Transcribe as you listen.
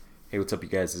Hey, what's up, you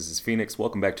guys? This is Phoenix.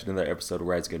 Welcome back to another episode of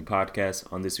Rise Again Podcast.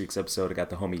 On this week's episode, I got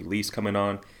the homie Leece coming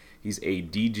on. He's a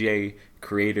DJ,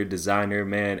 creator, designer,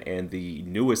 man, and the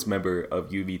newest member of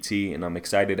UVT, and I'm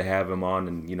excited to have him on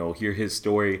and, hear his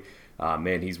story.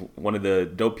 Man, he's one of the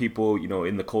dope people,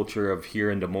 in the culture of here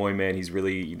in Des Moines, man. He's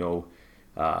really,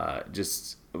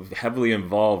 just heavily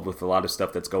involved with a lot of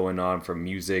stuff that's going on from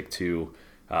music to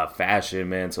fashion,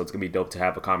 man. So it's going to be dope to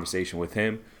have a conversation with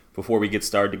him. Before we get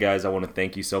started, guys, I want to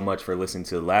thank you so much for listening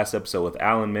to the last episode with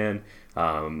Alan, man.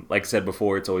 Like I said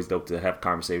before, it's always dope to have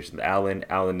conversations with Alan.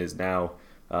 Alan is now,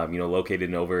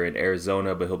 located over in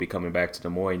Arizona, but he'll be coming back to Des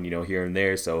Moines, here and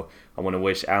there. So I want to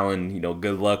wish Alan,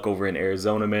 good luck over in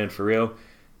Arizona, man, for real.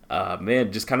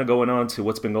 Man, just kind of going on to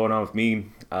what's been going on with me.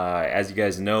 As you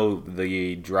guys know,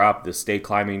 the Stay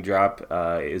Climbing drop,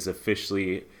 is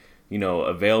officially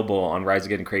available on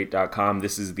riseagainandcreate.com.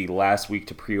 This is the last week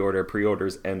to pre-order.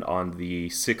 Pre-orders end on the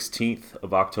 16th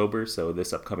of October, so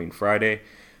this upcoming Friday.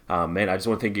 Man, I just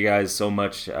want to thank you guys so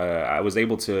much. I was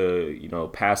able to,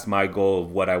 pass my goal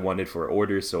of what I wanted for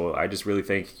orders, so I just really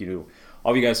thank,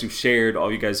 all you guys who shared, all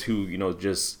you guys who,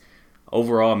 just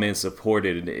overall, man,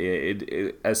 supported.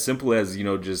 It as simple as,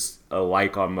 just a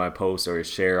like on my post or a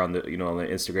share on the, on the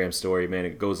Instagram story, man,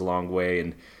 it goes a long way.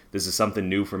 And this is something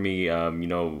new for me,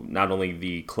 not only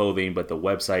the clothing, but the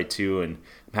website too. And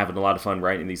I'm having a lot of fun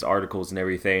writing these articles and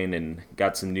everything, and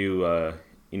got some new,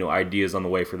 ideas on the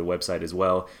way for the website as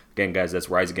well. Again, guys, that's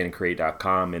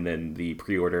riseagainandcreate.com. And then the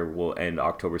pre-order will end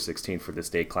October 16th for the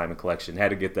Stay Climate Collection.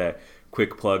 Had to get that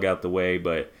quick plug out the way,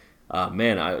 but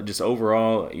man, I just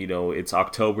overall, it's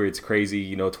October. It's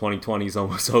crazy. 2020 is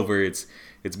almost over.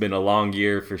 It's been a long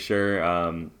year for sure.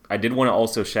 I did want to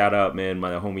also shout out, man,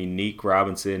 my homie Neek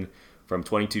Robinson from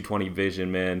 2220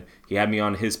 Vision, man. He had me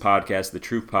on his podcast, the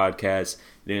Truth Podcast.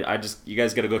 You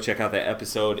guys got to go check out that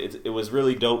episode. It was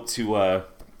really dope to,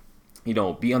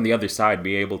 be on the other side,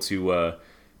 be able to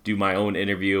do my own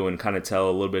interview and kind of tell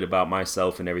a little bit about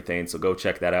myself and everything. So go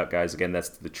check that out, guys. Again, that's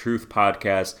the Truth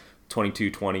Podcast,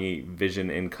 2220 Vision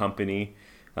and Company.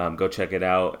 Go check it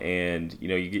out, and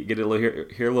you get to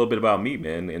hear a little bit about me,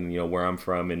 man, and where I'm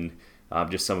from, and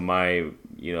just some of my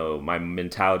my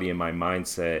mentality and my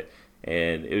mindset.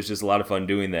 And it was just a lot of fun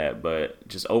doing that. But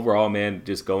just overall, man,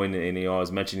 just going and I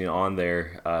was mentioning on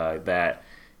there that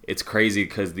it's crazy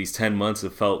because these 10 months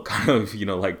have felt kind of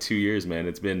like 2 years, man.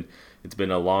 It's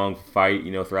been a long fight,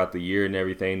 throughout the year and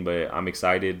everything, but I'm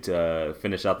excited to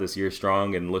finish out this year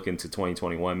strong and look into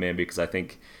 2021, man, because I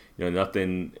think,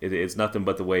 it's nothing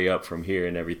but the way up from here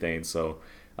and everything. So,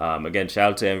 again,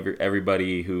 shout out to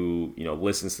everybody who,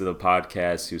 listens to the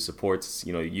podcast, who supports,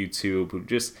 YouTube, who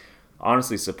just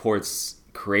honestly supports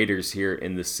creators here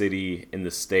in the city, in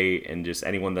the state, and just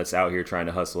anyone that's out here trying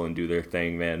to hustle and do their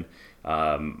thing, man.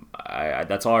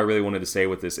 That's all I really wanted to say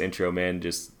with this intro, man.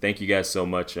 Just thank you guys so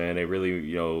much, and it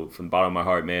really, from the bottom of my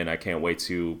heart, man, I can't wait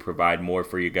to provide more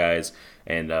for you guys.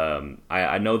 And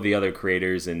I know the other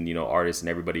creators and artists and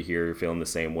everybody here are feeling the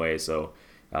same way. So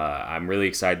I'm really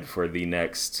excited for the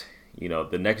next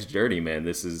journey, man.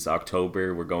 This is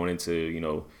October. We're going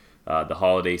into the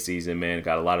holiday season, man.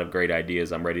 Got a lot of great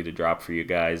ideas I'm ready to drop for you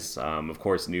guys. Of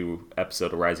course, new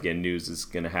episode of Rise Again News is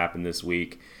going to happen this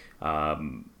week.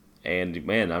 And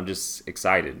man, I'm just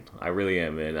excited. I really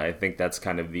am, and I think that's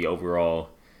kind of the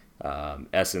overall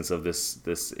essence of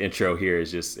this intro here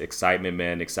is just excitement,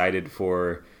 man. Excited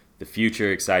for the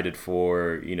future. Excited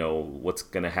for what's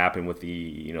gonna happen with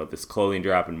the this clothing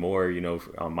drop and more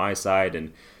on my side,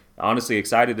 and honestly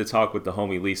excited to talk with the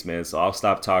homie Leece, man. So I'll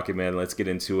stop talking, man. Let's get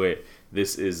into it.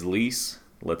 This is Leece.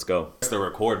 Let's go. Press the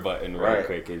record button right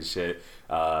quick and shit.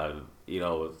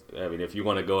 If you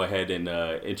want to go ahead and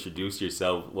introduce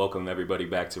yourself, welcome everybody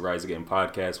back to Rise Again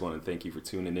Podcast. Want to thank you for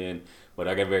tuning in. But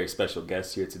I got a very special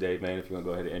guest here today, man. If you want to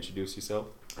go ahead and introduce yourself.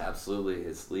 Absolutely.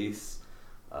 It's Leece,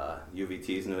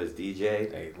 UVT's newest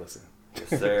DJ. Hey, listen.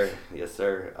 Yes, sir. Yes,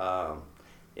 sir.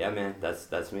 Yeah, man,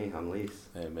 that's me. I'm Leece.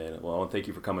 Hey, man. Well, I want to thank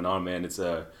you for coming on, man. It's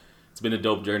been a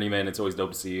dope journey, man. It's always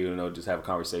dope to see you, just have a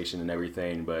conversation and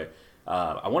everything. But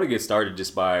I want to get started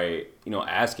just by,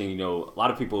 asking, a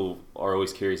lot of people are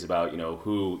always curious about,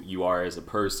 who you are as a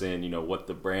person, what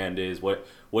the brand is, what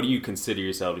do you consider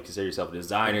yourself? Do you consider yourself a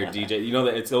designer, DJ?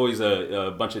 That it's always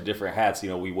a bunch of different hats,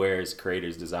 we wear as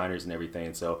creators, designers and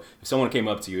everything. So if someone came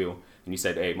up to you and you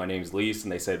said, hey, my name's Leece,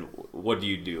 and they said, what do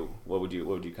you do? What would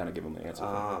you kind of give them an answer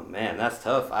for? Man, that's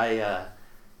tough. I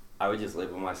would just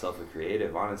label myself a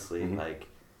creative, honestly. Mm-hmm. Like,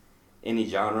 any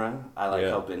genre. I like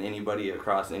helping anybody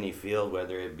across any field,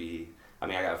 whether it be, I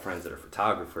got friends that are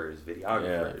photographers,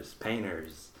 videographers,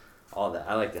 painters, all that.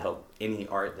 I like to help any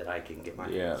art that I can get my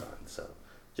hands on. So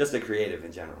just a creative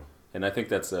in general. And I think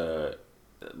that's the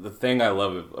thing I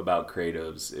love about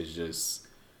creatives is just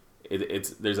it's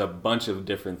there's a bunch of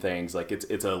different things. Like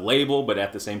it's a label, but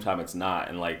at the same time it's not.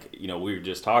 And like, you know, we were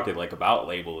just talking like about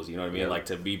labels, you know what I mean? Like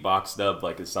to be boxed up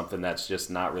like is something that's just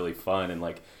not really fun. And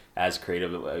like as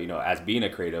creative, you know, as being a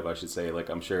creative, I should say, like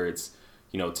I'm sure it's,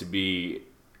 you know, to be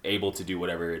able to do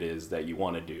whatever it is that you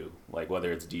want to do, like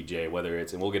whether it's DJ, whether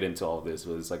it's, and we'll get into all of this,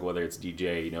 but it's like whether it's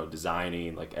DJ, you know,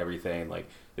 designing, like everything, like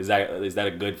is that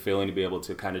a good feeling to be able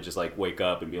to kind of just like wake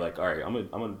up and be like, all right, I'm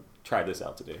gonna try this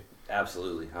out today?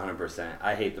 Absolutely, 100%.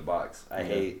 I hate the box. I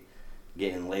hate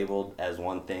getting labeled as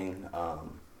one thing.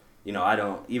 You know, I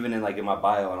don't, even in like in my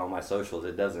bio and on my socials,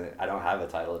 I don't have a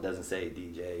title. It doesn't say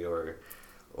DJ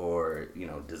or you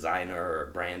know, designer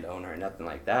or brand owner or nothing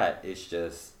like that. It's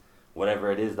just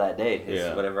whatever it is that day.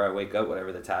 It's whatever I wake up,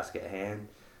 whatever the task at hand.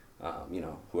 You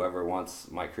know, whoever wants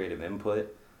my creative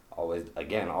input, always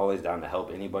down to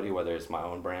help anybody, whether it's my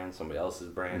own brand, somebody else's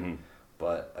brand. Mm-hmm.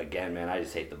 But again, man, I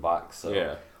just hate the box.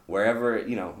 So wherever,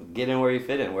 you know, get in where you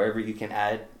fit in, wherever you can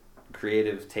add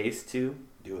creative taste to,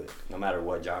 do it, no matter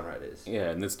what genre it is. Yeah,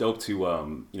 and it's dope to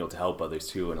you know, to help others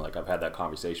too. And like I've had that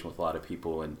conversation with a lot of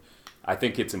people, and I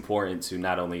think it's important to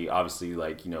not only obviously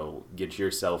like, you know, get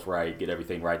yourself right, get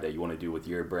everything right that you want to do with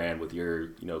your brand, with your,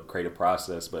 you know, creative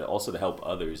process, but also to help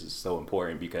others is so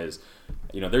important because,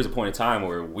 you know, there's a point in time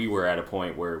where we were at a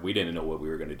point where we didn't know what we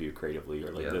were going to do creatively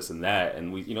or like this and that.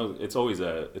 And we, you know, it's always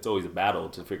a battle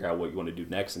to figure out what you want to do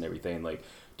next and everything. Like,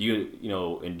 do you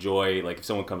know, enjoy, like if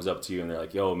someone comes up to you and they're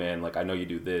like, yo man, like I know you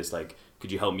do this, like,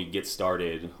 could you help me get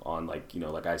started on like, you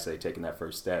know, like I say, taking that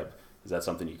first step? Is that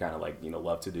something you kind of like, you know,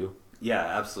 love to do?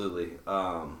 Yeah, absolutely.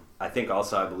 I think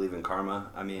also I believe in karma.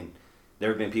 I mean, there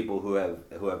have been people who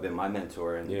have been my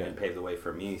mentor and paved the way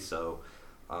for me. So,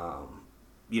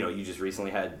 you know, you just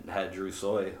recently had Drew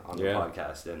Soy on the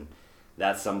podcast, and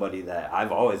that's somebody that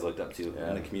I've always looked up to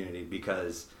in the community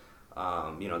because,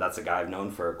 you know, that's a guy I've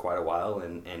known for quite a while,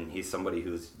 and he's somebody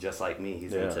who's just like me.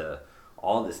 He's into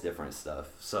all this different stuff.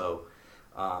 So,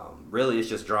 really it's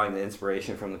just drawing the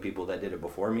inspiration from the people that did it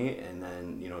before me, and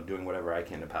then, you know, doing whatever I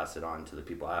can to pass it on to the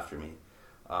people after me.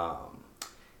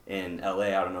 In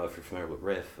LA, I don't know if you're familiar with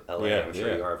Riff LA. I'm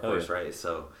sure you are, of course, right?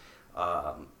 So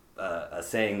a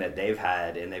saying that they've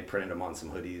had, and they printed them on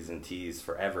some hoodies and tees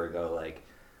forever ago, like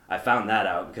I found that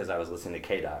out because I was listening to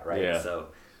K-Dot, right? So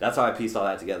that's how I pieced all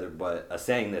that together. But a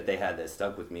saying that they had that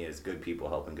stuck with me is good people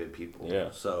helping good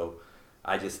people. So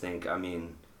I just think, I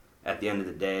mean, at the end of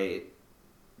the day,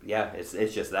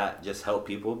 it's just that. Just help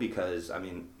people because, I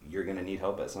mean, you're going to need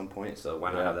help at some point. So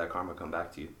why not have that karma come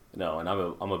back to you? No, and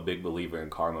I'm a big believer in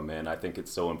karma, man. I think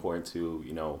it's so important to,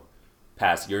 you know,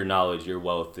 pass your knowledge, your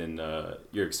wealth, and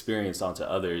your experience onto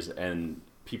others, and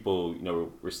people, you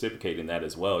know, reciprocating that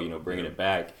as well, you know, bringing it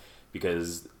back.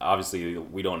 Because obviously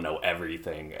we don't know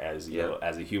everything as, you know,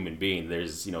 as a human being.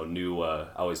 There's, you know, new, I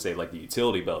always say like the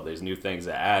utility belt. There's new things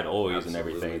to add always and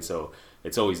everything. So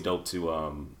it's always dope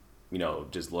to, you know,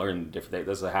 just learn different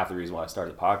things. That's half the reason why I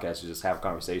started the podcast, is just have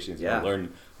conversations, you know,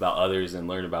 learn about others and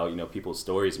learn about, you know, people's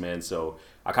stories, man. So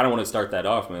I kind of want to start that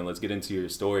off, man. Let's get into your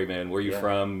story, man. Where you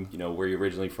from, you know, where you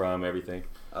originally from, everything.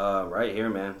 Right here,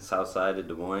 man. South side of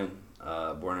Des Moines.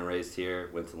 Born and raised here.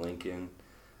 Went to Lincoln.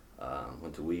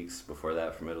 Went to Weeks before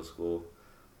that for middle school.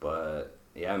 But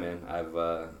yeah, man, I've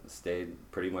stayed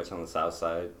pretty much on the south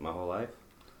side my whole life.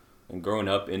 And growing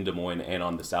up in Des Moines and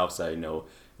on the south side, you know,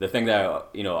 the thing that,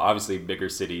 you know, obviously bigger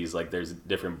cities, like there's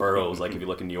different boroughs, like if you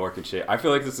look in New York and shit, I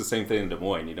feel like it's the same thing in Des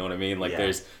Moines, you know what I mean? Like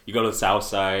there's, you go to the south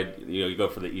side, you know, you go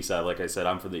for the east side, like I said,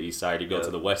 I'm from the east side, you go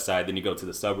to the west side, then you go to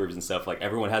the suburbs and stuff, like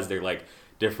everyone has their like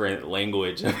different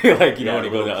language, like, you know, when you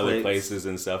go to other places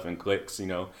and stuff and cliques, you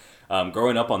know.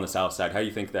 Growing up on the south side, how do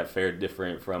you think that fared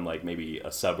different from like maybe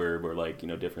a suburb or like, you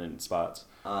know, different spots?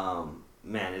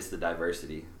 Man, it's the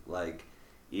diversity. Like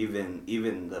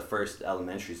even the first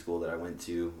elementary school that I went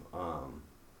to,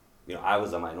 you know, I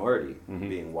was a minority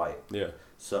being white.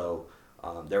 So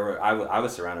I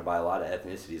was surrounded by a lot of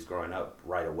ethnicities growing up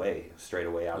straight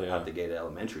away out the gate at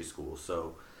elementary school.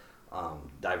 So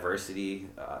diversity,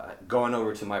 going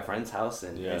over to my friend's house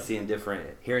and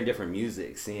hearing different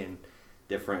music, seeing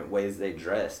different ways they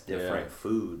dress, different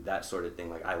food, that sort of thing.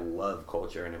 Like I love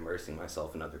culture and immersing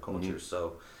myself in other cultures.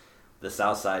 So the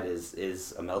South Side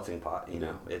is a melting pot. You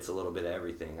know, it's a little bit of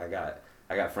everything. I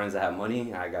got friends that have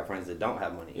money. I got friends that don't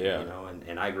have money. You know,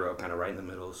 and I grew up kind of right in the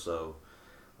middle. So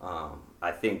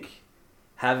I think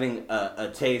having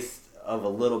a taste of a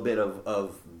little bit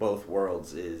of both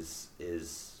worlds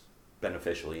is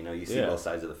beneficial. You know, you see both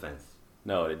sides of the fence.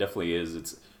 No, it definitely is.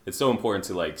 It's so important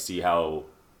to like see how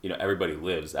everybody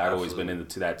lives. I've always been Absolutely.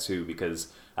 into that too,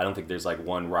 because I don't think there's like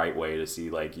one right way to see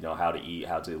like how to eat,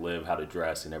 how to live, how to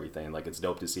dress, and everything. Like it's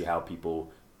dope to see how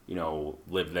people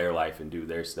live their life and do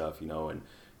their stuff. And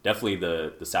definitely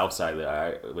the South Side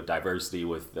with diversity,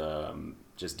 with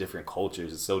just different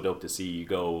cultures. It's so dope to see. You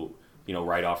go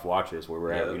right off Watchers where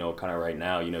we're at, kind of right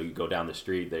now. You go down the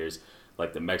street, there's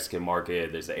like the Mexican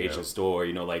market, there's the Asian store,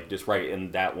 like just right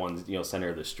in that one, center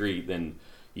of the street. Then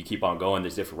you keep on going,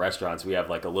 there's different restaurants. We have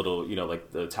like a little,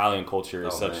 like the Italian culture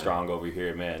is such strong over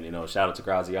here, man. Shout out to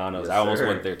Graziano's. Yes, I almost sir.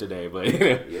 went there today, but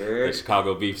the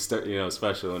Chicago beef,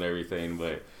 special and everything.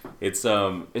 But it's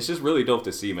just really dope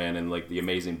to see, man, and like the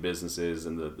amazing businesses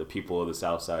and the people of the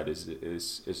South Side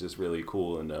is just really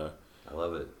cool. And I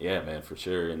love it. yeah, man, for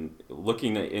sure. And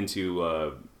looking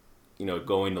into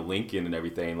going to Lincoln and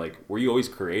everything, like, were you always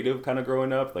creative kind of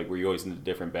growing up? Like, were you always into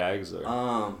different bags? Or?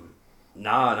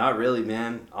 Nah, not really,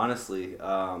 man. Honestly,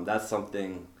 that's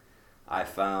something I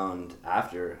found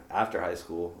after high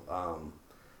school.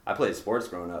 I played sports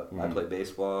growing up. I played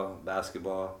baseball,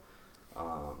 basketball.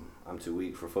 I'm too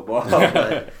weak for football,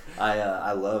 but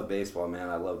I love baseball, man.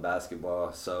 I love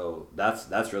basketball. So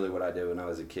that's really what I did when I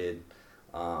was a kid.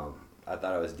 I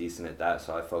thought I was decent at that,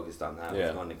 so I focused on that. I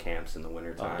was going to camps in the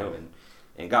wintertime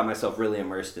and got myself really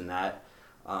immersed in that.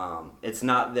 It's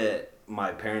not that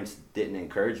my parents didn't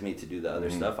encourage me to do the other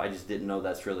stuff. I just didn't know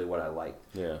that's really what I liked.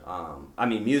 Yeah. I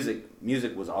mean,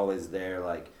 music was always there,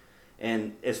 like,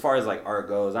 and as far as like art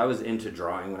goes, I was into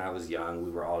drawing when I was young. We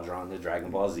were all drawing the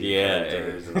Dragon Ball Z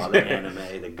characters and all the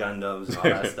anime, the Gundams and all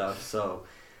that stuff. So,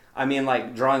 I mean,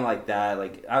 like drawing like that,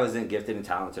 like I was in gifted and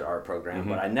talented art program,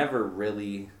 but I never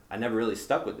really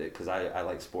stuck with it because I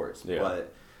like sports. Yeah.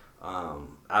 But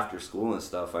after school and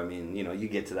stuff, I mean, you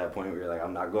get to that point where you're like,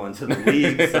 I'm not going to the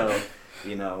league, so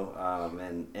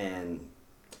and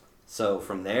so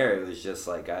from there it was just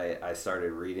like I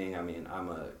started reading. I mean, I'm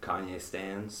a Kanye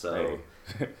stan, so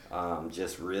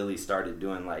just really started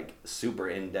doing like super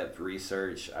in-depth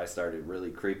research. I started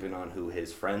really creeping on who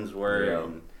his friends were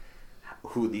and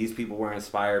who these people were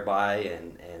inspired by,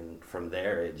 and from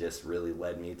there it just really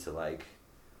led me to like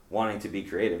wanting to be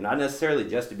creative, not necessarily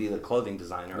just to be the clothing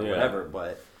designer or whatever,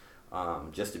 but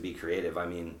just to be creative. I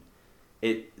mean,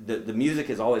 the music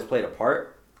has always played a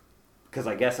part, because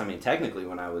I guess, I mean, technically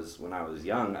when I was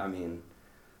young, I mean,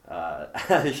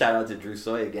 shout out to Drew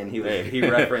Soy again. He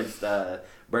referenced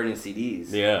burning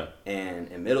CDs. Yeah. And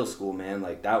in middle school, man,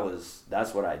 like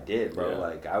that's what I did, bro. Yeah.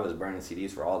 Like I was burning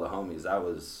CDs for all the homies. That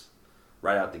was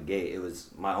right out the gate. It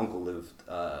was my uncle lived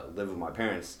with my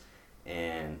parents,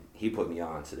 and he put me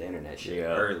on to the internet shit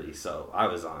early. So I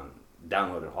was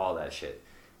downloading all that shit,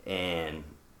 and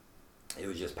it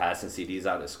was just passing CDs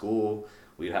out of school.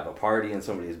 We'd have a party in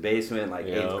somebody's basement, like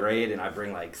 8th grade, and I'd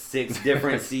bring like 6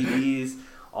 different CDs,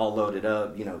 all loaded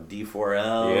up,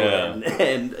 D4L,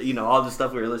 and all the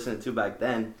stuff we were listening to back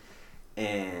then,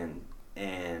 and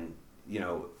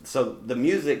so the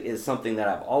music is something that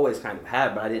I've always kind of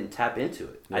had, but I didn't tap into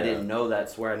it. I didn't know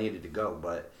that's where I needed to go,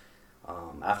 but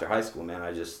after high school, man,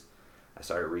 I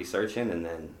started researching, and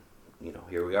then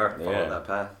here we are, follow that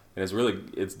path. And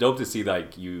it's dope to see,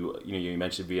 like, you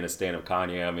mentioned being a stan of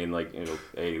Kanye. I mean, like,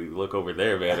 hey, look over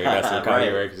there, man. We got some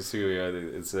Kanye records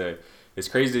too. It's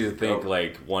crazy to think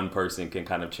like one person can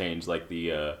kind of change like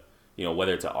the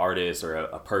whether it's an artist or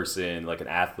a person, like an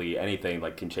athlete, anything,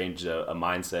 like can change a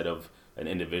mindset of an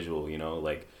individual.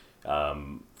 Like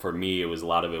for me, a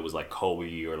lot of it was like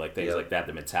Kobe or like things like that,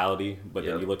 the mentality. But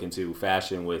then you look into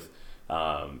fashion with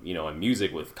and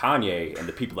music with Kanye and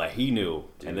the people that he knew.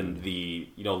 Dude. And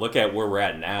then look at where we're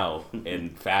at now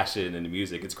in fashion and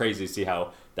music. It's crazy to see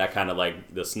how that kind of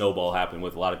like the snowball happened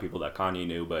with a lot of people that Kanye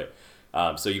knew. But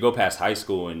so you go past high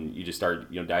school and you just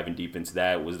start diving deep into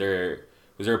that. Was there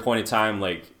a point in time,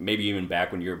 like maybe even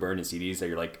back when you were burning CDs, that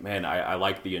you're like, man, I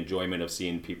like the enjoyment of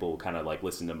seeing people kind of like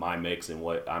listen to my mix and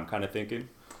what I'm kind of thinking?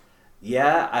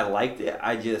 Yeah, I liked it.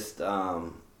 I just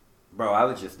bro, I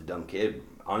was just a dumb kid.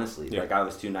 Honestly, like I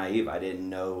was too naive. I didn't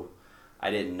know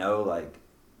like,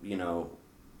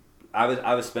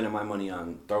 I was spending my money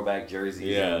on throwback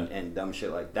jerseys and dumb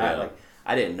shit like that. Like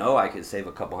I didn't know I could save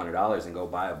a couple $100s and go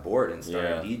buy a board and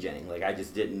start DJing. Like I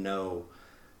just didn't know,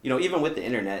 even with the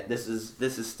internet, this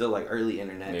is still like early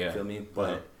internet, you feel me?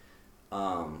 But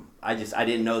I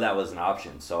didn't know that was an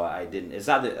option. So I didn't. It's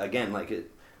not that, again, like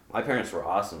my parents were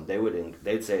awesome.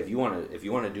 They'd say if you want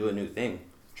to do a new thing,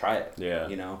 try it.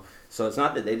 Yeah. So it's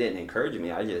not that they didn't encourage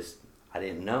me. I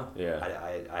didn't know. Yeah.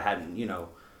 I hadn't,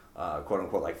 quote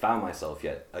unquote, like found myself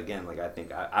yet. Again, like I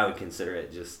think I would consider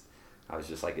it just, I was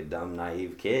just like a dumb,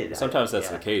 naive kid. Sometimes that's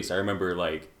the case. I remember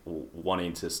like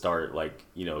wanting to start like,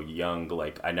 you know, young.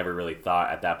 Like I never really thought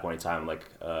at that point in time like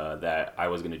that I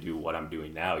was gonna do what I'm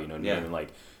doing now. You know what I mean? And like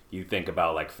you think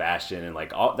about like fashion and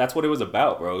like all that's what it was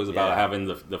about, bro. It was about having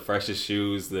the freshest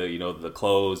shoes, the you know the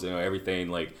clothes, you know everything.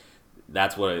 Like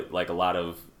that's what like a lot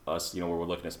of us, you know, we're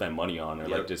looking to spend money on, or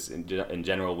like just in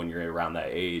general when you're around that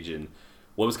age. And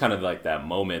what was kind of like that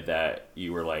moment that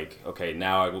you were like, okay,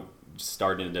 now I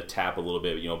starting to tap a little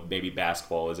bit, you know, maybe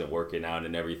basketball isn't working out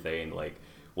and everything. Like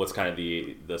what's kind of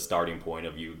the starting point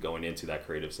of you going into that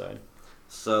creative side?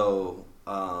 So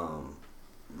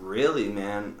really,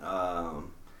 man,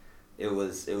 it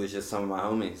was just some of my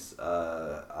homies.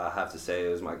 I have to say it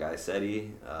was my guy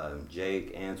Seti,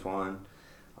 Jake, Antoine.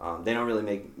 They don't really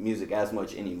make music as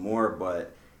much anymore,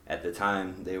 but at the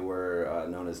time they were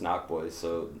known as Knock Boys.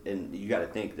 So, and you got to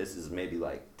think this is maybe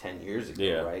like 10 years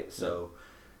ago, right?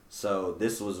 So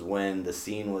this was when the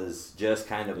scene was just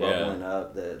kind of bubbling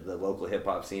up. The local hip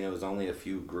hop scene. It was only a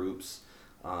few groups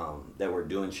that were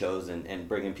doing shows and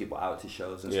bringing people out to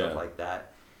shows and stuff like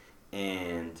that.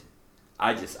 And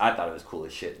I thought it was cool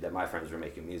as shit that my friends were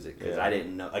making music, because I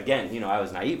didn't know. Again, you know, I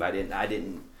was naive. I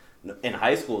didn't. In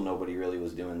high school, nobody really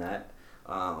was doing that.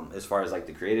 As far as like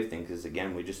the creative thing, because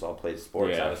again, we just all played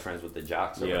sports. I was friends with the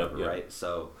jocks or whatever, right?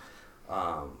 So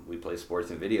we played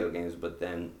sports and video games, but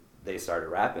then they started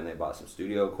rapping. They bought some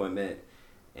studio equipment,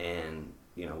 and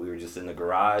you know, we were just in the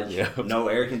garage, no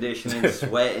air conditioning,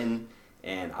 sweating.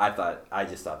 And I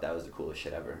just thought that was the coolest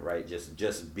shit ever, right?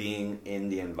 Just being in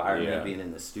the environment, being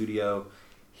in the studio,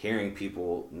 hearing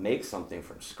people make something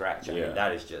from scratch. I mean,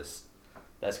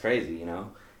 that's crazy, you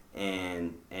know?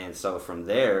 And so from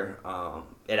there,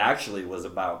 it actually was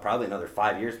about probably another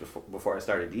 5 years before I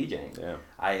started DJing.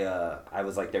 Yeah. I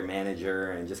was like their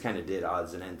manager and just kind of did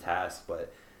odds and end tasks,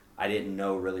 but I didn't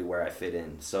know really where I fit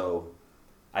in. So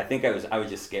I think I was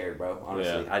just scared, bro.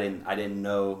 Honestly, I didn't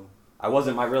know. I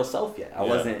wasn't my real self yet. I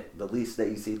wasn't the Leece that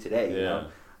you see today. You know,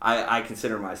 I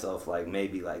consider myself like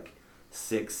maybe like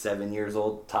 6-7 years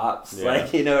old tops. Yeah.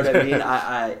 Like, you know what I mean?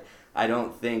 I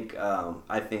don't think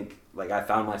I think like I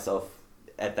found myself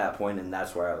at that point, and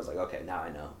that's where I was like, okay, now I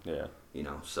know. Yeah. You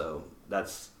know, so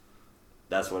that's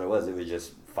what it was. It was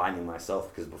just finding myself,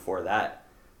 because before that,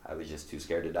 I was just too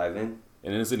scared to dive in.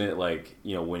 And isn't it like,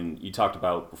 you know, when you talked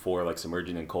about before, like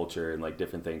submerging in culture and like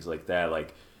different things like that,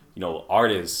 like, you know,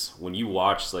 artists, when you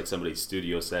watch like somebody's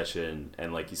studio session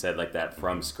and like you said, like that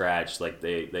from scratch, like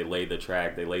they lay the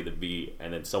track, they lay the beat,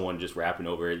 and then someone just rapping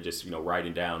over it, just, you know,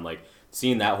 writing down, like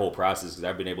seeing that whole process, because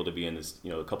I've been able to be in this, you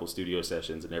know, a couple studio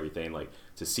sessions and everything, like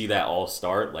to see that all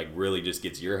start, like really just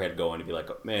gets your head going to be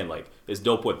like, oh, man, like it's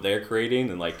dope what they're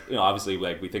creating. And like, you know, obviously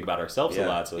like we think about ourselves a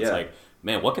lot, so it's like,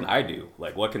 man, what can I do?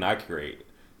 Like, what can I create?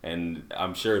 And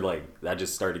I'm sure like that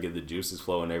just started to get the juices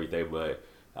flowing and everything. But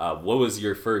what was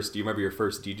your first? Do you remember your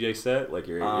first DJ set? Like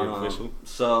your official?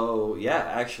 So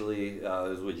yeah, actually, it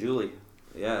was with Julie.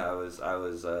 Yeah, I was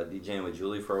DJing with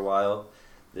Julie for a while.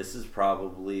 This is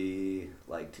probably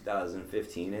like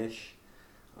 2015-ish.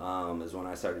 Is when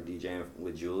I started DJing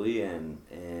with Julie,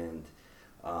 and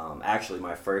actually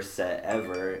my first set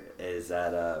ever is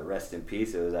at Rest in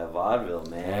Peace. It was at Vaudeville,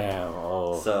 man. Damn,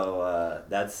 So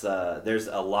that's there's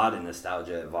a lot of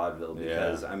nostalgia at Vaudeville,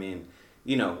 because I mean,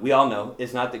 you know, we all know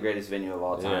it's not the greatest venue of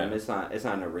all time. Yeah. It's not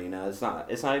an arena. It's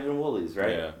not even Woolies,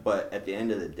 right? Yeah. But at the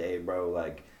end of the day, bro,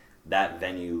 like that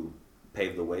venue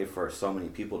paved the way for so many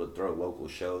people to throw local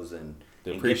shows and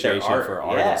the appreciation for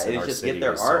artists in our just city get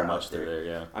their is art so much there.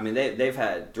 Yeah. I mean, they've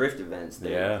had thrift events.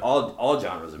 All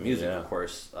genres of music, of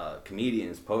course,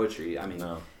 comedians, poetry. I mean,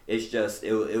 it's just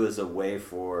it was a way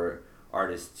for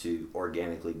artists to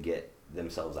organically get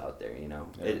themselves out there. You know,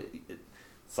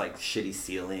 it's like shitty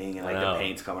ceiling and like the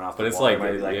paint's coming off the wall. It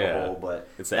might be like a hole, but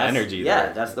it's the energy.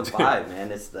 Yeah, that's the vibe,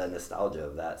 man. It's the nostalgia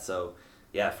of that. So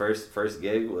yeah, first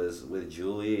gig was with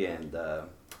Julie, and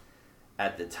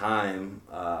at the time,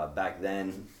 back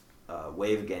then,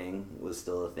 Wave Gang was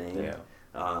still a thing.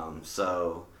 Yeah.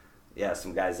 So yeah,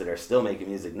 some guys that are still making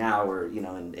music now were, you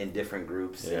know, in different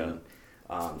groups. Yeah.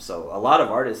 And so a lot of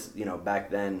artists, you know, back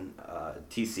then,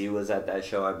 TC was at that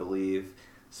show, I believe.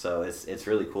 So it's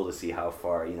really cool to see how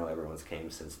far, you know, everyone's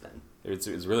came since then. It's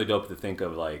really dope to think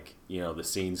of, like, you know, the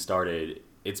scene started.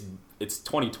 It's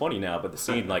 2020 now, but the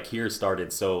scene like here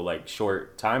started so like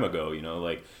short time ago. You know,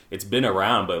 like it's been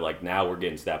around, but like now we're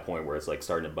getting to that point where it's like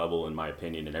starting to bubble, in my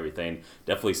opinion, and everything.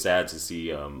 Definitely sad to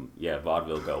see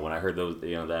Vaudeville go. When I heard those,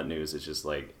 you know, that news, it's just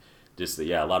like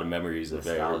a lot of memories of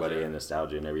everybody and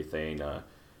nostalgia and everything.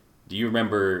 Do you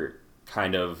remember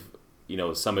kind of,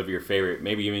 some of your favorite,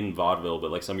 maybe even vaudeville,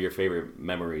 but like some of your favorite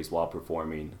memories while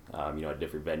performing, at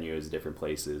different venues, different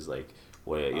places. Like,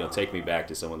 what take me back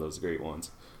to some of those great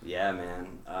ones. Yeah,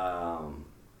 man.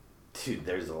 Dude,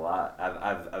 there's a lot.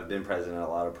 I've been present at a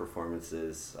lot of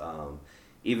performances.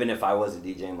 Even if I wasn't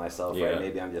DJing myself, right?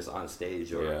 Maybe I'm just on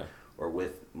stage or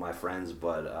with my friends.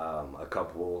 But a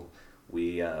couple,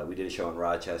 we did a show in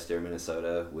Rochester,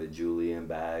 Minnesota, with Julie and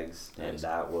Bags, nice. And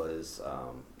that was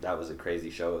a crazy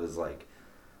show. It was like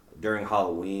during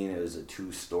Halloween. It was a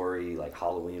 2-story like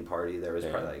Halloween party. There was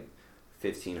probably like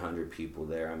 1,500 people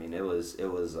there. I mean, it was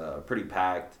pretty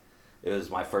packed. It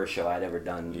was my first show I'd ever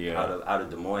done out of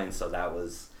Des Moines, so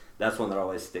that's one that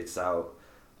always sticks out.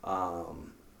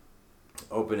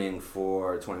 Opening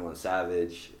for 21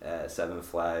 Savage at Seven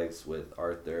Flags with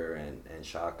Arthur and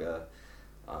Shaka,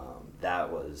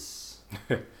 that was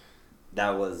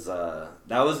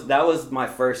my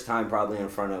first time probably in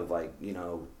front of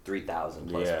 3,000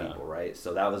 plus people, right?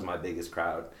 So that was my biggest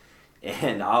crowd,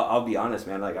 and I'll be honest,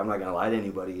 man. Like, I'm not gonna lie to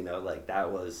anybody,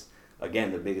 that was.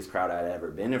 Again, the biggest crowd I'd ever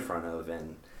been in front of,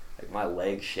 and like my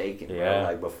legs shaking, bro,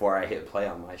 like before I hit play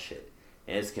on my shit,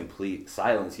 and it's complete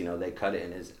silence. They cut it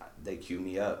and they cue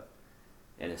me up,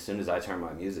 and as soon as I turned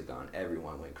my music on,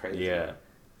 everyone went crazy. Yeah.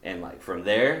 And like from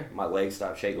there, my legs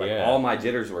stopped shaking. Like all my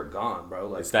jitters were gone, bro.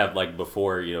 Like, it's that like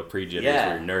before pre-jitters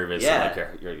where you're nervous, and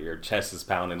like your chest is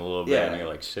pounding a little bit, and you're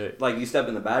like shit. Like you step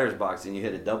in the batter's box and you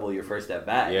hit a double your first at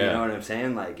bat. You know what I'm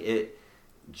saying? Like it,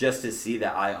 just to see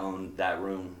that I owned that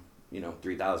room.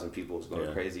 3,000 people was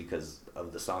going crazy because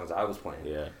of the songs I was playing.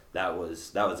 Yeah, that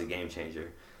was a game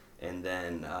changer. And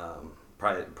then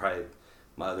probably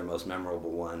my other most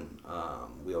memorable one,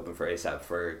 we opened for A$AP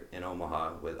Ferg in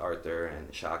Omaha with Arthur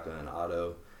and Shaka and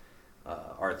Otto.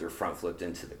 Arthur front flipped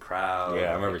into the crowd.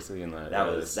 Yeah, I remember seeing that. That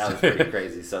was pretty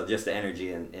crazy. So just the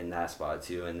energy in that spot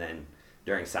too. And then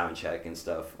during sound check and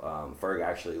stuff, Ferg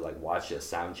actually watched us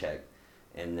sound check.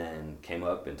 And then came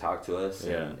up and talked to us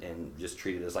and just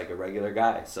treated us like a regular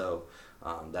guy. So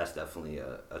that's definitely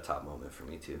a top moment for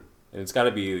me too. And it's got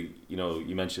to be,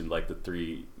 you mentioned like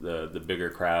the bigger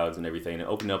crowds and everything, and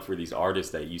open up for these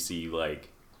artists that you see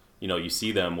you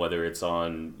see them, whether it's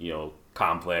on,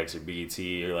 Complex or BET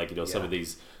or some of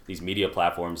these media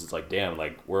platforms. It's like, damn,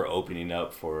 like we're opening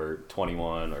up for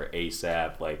 21 or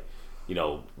A$AP,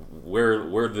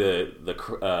 we're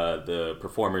the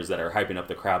performers that are hyping up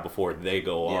the crowd before they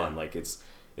go on. Like it's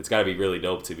got to be really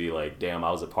dope to be like, damn,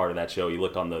 I was a part of that show. You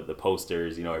look on the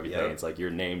posters, everything. Yep. It's like your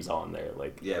name's on there.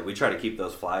 Like we try to keep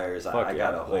those flyers. I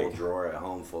got a whole drawer at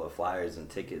home full of flyers and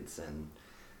tickets and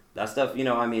that stuff.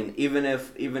 I mean, even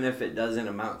if it doesn't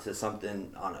amount to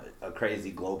something on a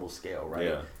crazy global scale, right?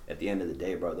 Yeah. At the end of the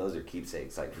day, bro, those are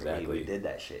keepsakes. Like for me, we did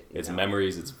that shit. It's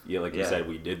memories. It's you said,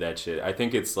 we did that shit. I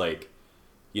think it's like.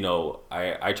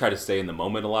 I try to stay in the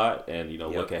moment a lot and,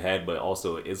 look ahead, but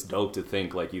also it's dope to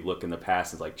think like you look in the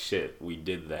past and it's like, shit, we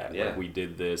did that. Yeah. Like we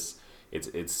did this.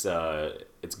 It's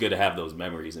good to have those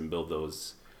memories and build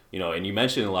those, and you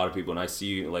mentioned a lot of people and I see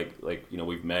you like,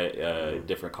 we've met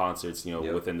different concerts,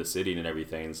 within the city and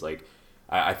everything. It's like,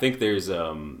 I think there's,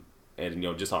 and,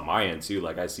 just on my end too,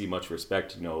 like I see much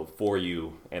respect, for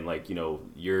you and like,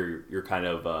 you're kind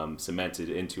of, cemented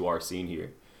into our scene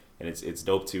here and it's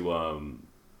dope to,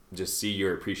 just see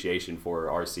your appreciation for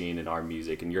our scene and our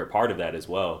music, and you're a part of that as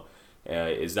well.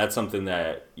 Is that something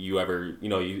that you ever,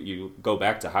 you go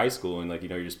back to high school and like,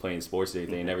 you're just playing sports and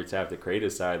everything, and never tap the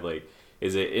creative side? Like,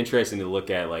 is it interesting to look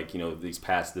at like,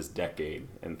 this decade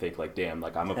and think like, damn,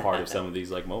 like I'm a part of some of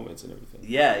these like moments and everything?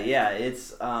 Yeah.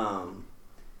 It's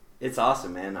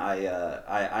awesome, man.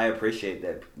 I appreciate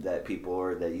that people,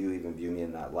 or that you even view me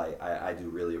in that light. I do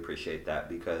really appreciate that,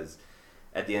 because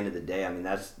at the end of the day, I mean,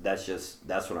 that's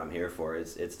what I'm here for.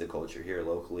 It's the culture here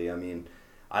locally. I mean,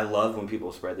 I love when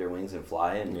people spread their wings and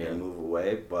fly and move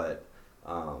away, but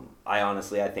I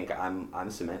think I'm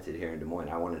cemented here in Des Moines.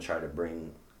 I want to try to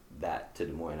bring that to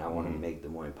Des Moines. I want to make Des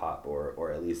Moines pop,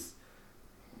 or at least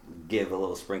give a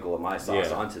little sprinkle of my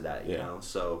sauce onto that, you know?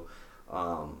 So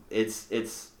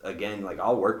it's again, like,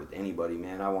 I'll work with anybody,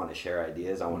 man. I want to share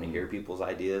ideas. I want to hear people's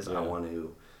ideas. I want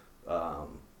to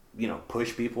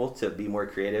push people to be more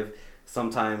creative.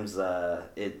 Sometimes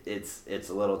it's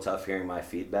a little tough hearing my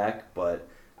feedback, but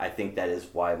I think that is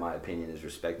why my opinion is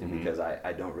respected, because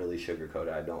I don't really sugarcoat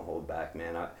it. I don't hold back,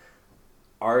 man.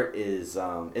 Art is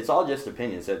it's all just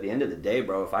opinion. So at the end of the day,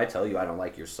 bro, if I tell you I don't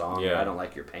like your song, or I don't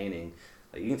like your painting,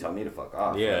 like, you can tell me to fuck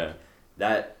off. Like,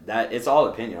 that it's all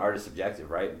opinion. Art is subjective,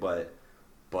 right? But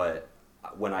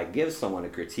when I give someone a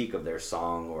critique of their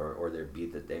song or their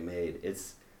beat that they made,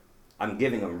 I'm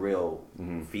giving them real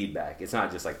feedback. It's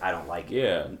not just like I don't like it.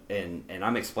 Yeah. And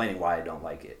I'm explaining why I don't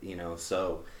like it. You know,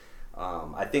 so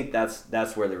I think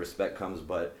that's where the respect comes.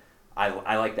 But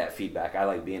I like that feedback. I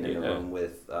like being in the room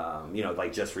with you know,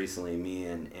 like just recently me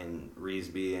and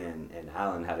Reesby and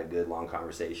Alan had a good long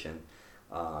conversation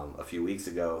a few weeks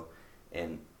ago,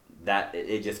 and that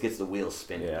it just gets the wheels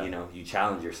spinning. Yeah. You know, you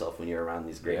challenge yourself when you're around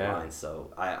these great minds.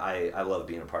 So I love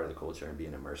being a part of the culture and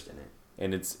being immersed in it.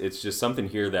 And it's just something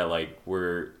here that like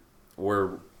we're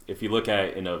if you look at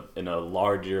it in a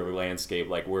larger landscape,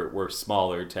 like we're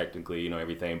smaller technically, you know,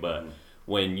 everything, but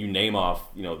when you name off,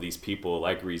 you know, these people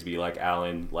like Reesby, like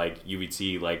Alan, like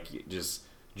UVT, like just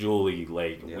Julie,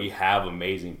 like we have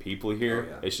amazing people here.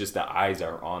 Oh, yeah. It's just the eyes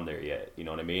aren't on there yet, you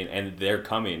know what I mean? And they're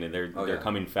coming, and they're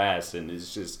coming fast, and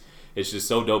it's just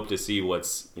so dope to see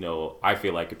what's, you know, I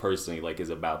feel like it personally like is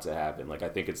about to happen. Like I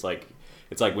think it's like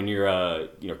when you're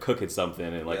you know, cooking something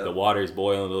and like the water's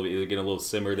boiling a little bit, you're getting a little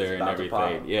simmer there and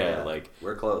everything. Yeah, like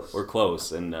we're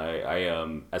close. And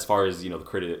I as far as, you know,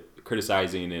 the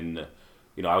criticizing, and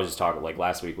you know, I was just talking like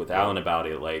last week with Alan about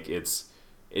it. Like it's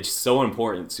so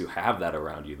important to have that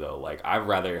around you though. Like I'd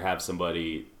rather have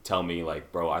somebody tell me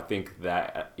like, bro, I think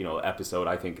that, you know, episode,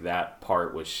 I think that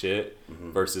part was shit,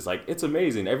 versus like, it's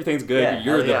amazing, everything's good,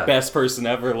 you're the best person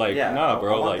ever. Like, nah,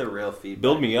 bro, I want like the real feedback.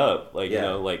 Build me up. Like, you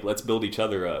know, like let's build each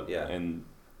other up. Yeah. And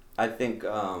I think,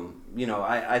 you know,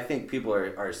 I think people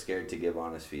are scared to give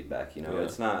honest feedback. You know,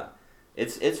 it's not,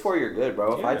 it's for your good,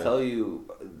 bro. If I tell you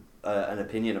an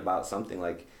opinion about something,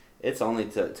 like, it's only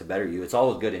to better you. It's all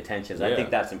with good intentions. I think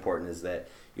that's important, is that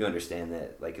you understand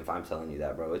that, like, if I'm telling you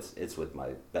that, bro, it's with my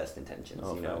best intentions,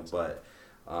 you know. But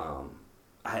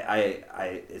I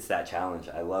it's that challenge.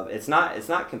 I love it. It's not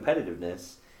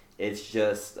competitiveness. It's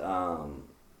just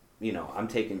you know, I'm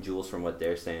taking jewels from what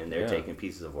they're saying. They're taking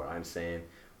pieces of what I'm saying.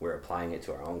 We're applying it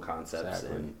to our own concepts,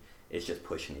 and it's just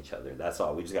pushing each other. That's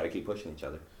all. We just got to keep pushing each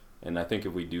other. And I think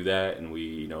if we do that and we,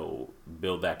 you know,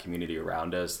 build that community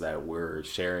around us, that we're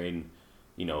sharing,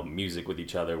 you know, music with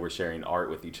each other, we're sharing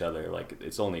art with each other, like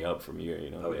it's only up from here,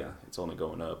 you know. It's only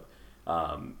going up.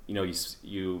 You know,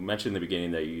 you mentioned in the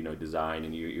beginning that you know, design,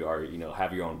 and you are, you know,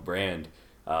 have your own brand.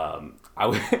 I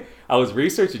was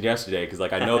researching yesterday because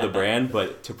like I know the brand,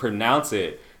 but to pronounce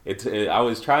it, I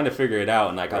was trying to figure it out,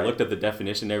 and like I looked at the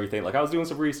definition and everything. Like I was doing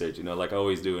some research, you know, like I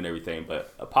always do and everything.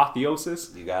 But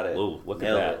apotheosis, you got it. Ooh, look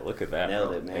at that! Look at that! Nailed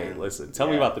bro. it, man. Hey, listen, tell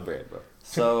me about the brand, bro.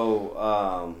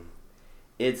 So,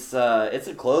 it's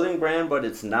a clothing brand, but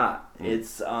it's not.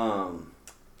 It's I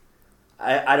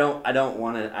don't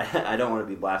want to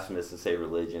be blasphemous and say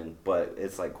religion, but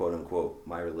it's like, quote unquote,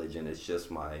 my religion. It's just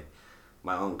my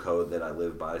own code that I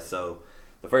live by. So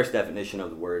the first definition of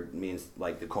the word means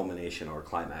like the culmination or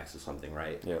climax of something,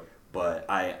 right? Yeah. But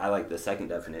I like the second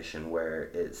definition, where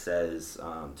it says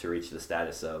to reach the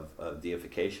status of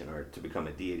deification, or to become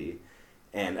a deity.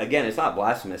 And again, it's not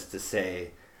blasphemous to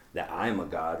say that I'm a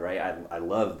god, right? I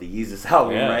love the Yeezus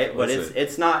album, right? But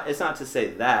it's not to say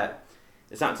that.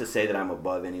 It's not to say that I'm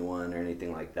above anyone or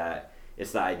anything like that.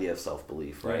 It's the idea of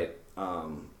self-belief, right?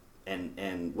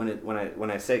 And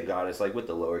when I say God, it's like with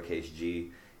the lowercase g,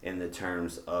 in the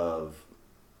terms of,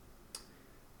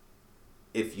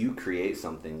 if you create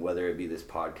something, whether it be this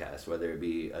podcast, whether it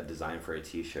be a design for a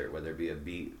t-shirt, whether it be a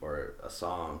beat or a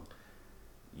song,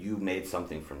 you made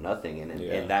something from nothing, and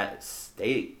in that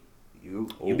state, you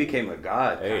became a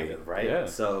god, kind of, right? Yeah.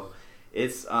 So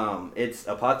it's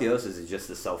apotheosis is just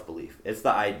the self-belief. It's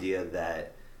the idea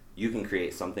that you can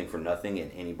create something from nothing,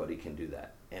 and anybody can do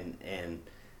that. And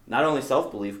not only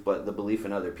self-belief, but the belief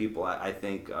in other people. I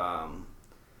think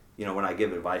you know, when I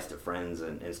give advice to friends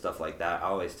and stuff like that, I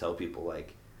always tell people,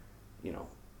 like, you know,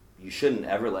 you shouldn't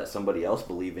ever let somebody else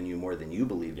believe in you more than you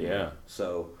believe in you.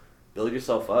 So build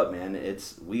yourself up, man.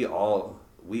 We all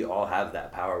have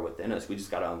that power within us. We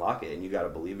just got to unlock it, and you got to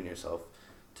believe in yourself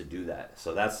to do that.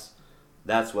 So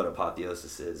that's what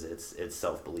apotheosis is. It's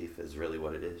self-belief is really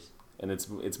what it is. And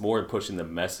it's more pushing the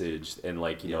message, and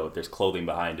like, you know, there's clothing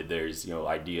behind it, there's, you know,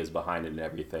 ideas behind it and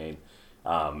everything.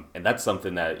 And that's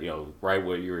something that, you know, right,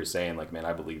 what you were saying, like, man,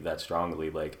 I believe that strongly.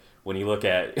 Like, when you look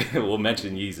at, we'll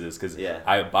mention Yeezus, because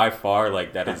I, by far,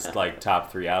 like, that is, like,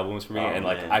 top 3 albums for me. And,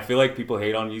 like, man, I feel like people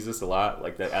hate on Yeezus a lot,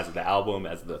 like, that as the album,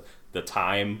 as the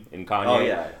time in Kanye. Oh,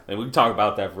 yeah. And we can talk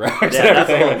about that forever.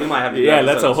 Yeah, we might have to do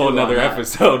that's a whole nother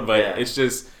episode. But it's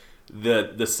just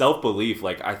the self-belief.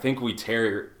 Like, I think we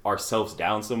tear ourselves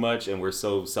down so much, and we're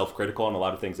so self-critical on a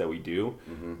lot of things that we do.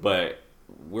 But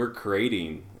we're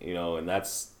creating, you know, and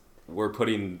we're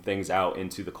putting things out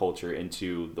into the culture,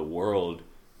 into the world,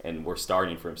 Yeah. we're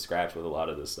starting from scratch with a lot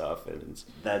of this stuff. And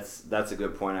that's a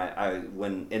good point. I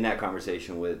when in that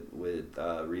conversation with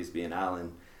Reesby and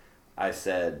Allen, I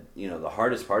said, the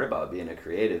hardest part about being a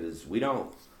creative is we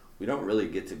don't really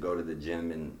get to go to the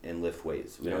gym and lift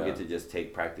weights. We don't get to just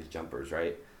take practice jumpers,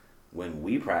 right? When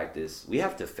we practice, we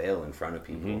have to fail in front of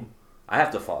people. Mm-hmm. I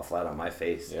have to fall flat on my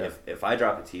face. Yeah. If I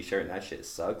drop a t-shirt and that shit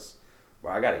sucks,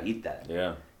 bro, I gotta eat that.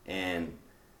 Yeah. And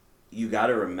you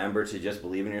gotta remember to just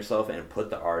believe in yourself and put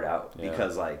the art out. Yeah.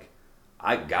 Because like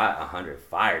I got 100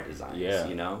 fire designs,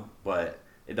 but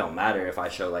it don't matter if I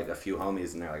show like a few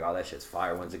homies and they're like, oh, that shit's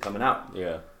fire. When's it coming out?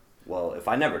 Yeah. Well, if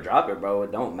I never drop it, bro,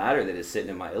 it don't matter that it's sitting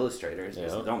in my Illustrator. It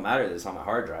don't matter that it's on my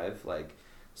hard drive. Like,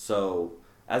 so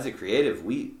as a creative,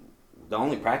 the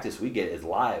only practice we get is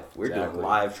live. We're doing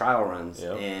live trial runs,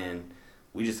 and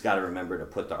we just got to remember to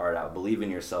put the art out. Believe in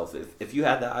yourself. If you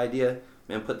had that idea,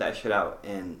 man, put that shit out.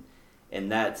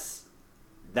 And that's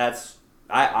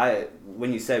I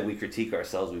when you said we critique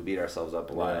ourselves, we beat ourselves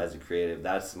up a lot as a creative.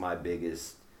 That's my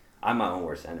biggest. I'm my own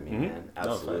worst enemy, man.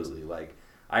 Absolutely. Like,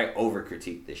 I over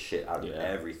critique this shit out of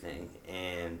everything,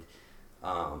 and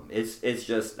it's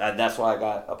just that's why I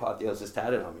got Apotheosis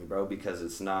tatted on me, bro. Because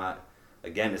it's not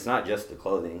just the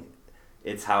clothing,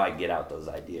 it's how I get out those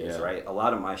ideas, right? A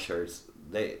lot of my shirts,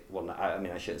 I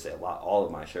shouldn't say a lot. All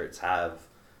of my shirts have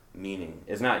meaning.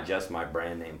 It's not just my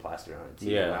brand name plastered on a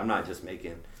t-shirt. Yeah. I'm not just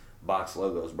making box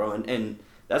logos, bro, and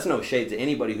that's no shade to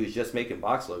anybody who's just making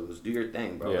box logos. Do your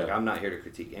thing, bro. Like, I'm not here to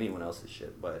critique anyone else's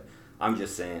shit, but I'm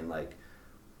just saying, like,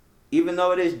 even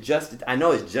though I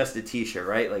know it's just a t-shirt,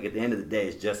 right? Like, at the end of the day,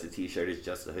 it's just a t-shirt, it's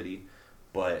just a hoodie,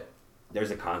 but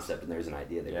there's a concept and there's an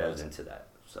idea that goes into that.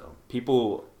 So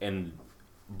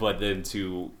but then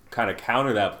to kind of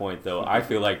counter that point, though, I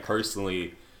feel like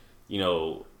personally,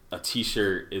 a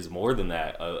t-shirt is more than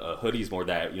that. A hoodie is more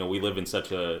than that. We live in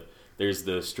there's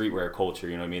the streetwear culture,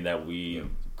 that we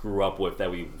grew up with,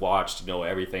 that we watched,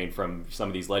 everything from some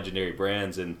of these legendary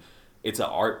brands, and it's an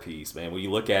art piece, man. When you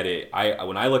look at it,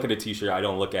 when I look at a t-shirt, I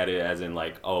don't look at it as in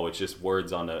like, oh, it's just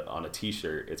words on a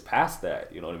t-shirt. It's past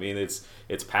that, you know what I mean? It's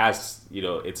past,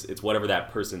 it's whatever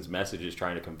that person's message is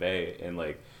trying to convey, and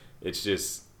like,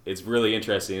 it's really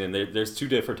interesting. And there's two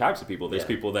different types of people. There's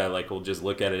people that like will just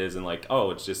look at it as in like,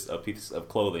 oh, it's just a piece of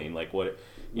clothing, like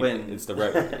it's the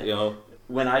right,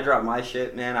 When I drop my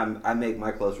shit, man, I make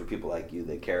my clothes for people like you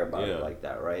that care about it like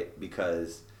that, right?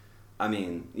 Because, I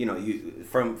mean, you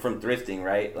from thrifting,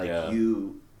 right? Like,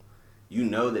 you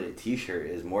know that a t-shirt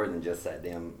is more than just that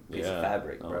damn piece of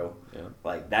fabric, bro. Yeah.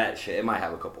 Like, that shit, it might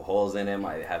have a couple holes in it,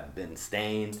 might have been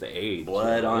stained, it's the age,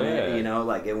 blood on it,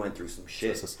 like, it went through some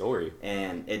shit. It's a story.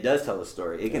 And it does tell a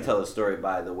story. It can tell a story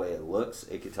by the way it looks.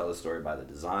 It can tell a story by the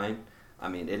design. I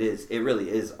mean, it really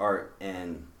is art,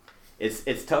 and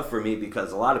it's tough for me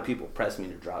because a lot of people press me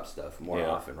to drop stuff more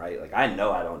often, right? Like, I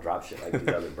know I don't drop shit like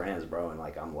these other brands, bro, and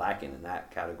like, I'm lacking in that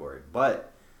category.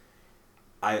 But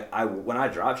I when I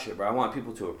drop shit, bro, I want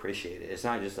people to appreciate it. It's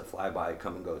not just a flyby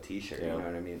come and go t-shirt, you know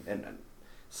what I mean? And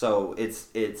so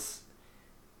it's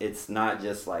not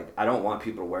just like, I don't want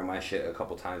people to wear my shit a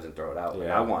couple times and throw it out. Like,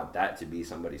 I want that to be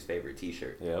somebody's favorite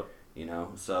t-shirt. Yep.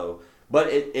 So. But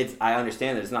it's I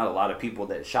understand there's not a lot of people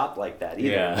that shop like that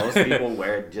either. Yeah. Most people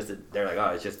wear they're like, oh,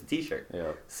 it's just a t-shirt.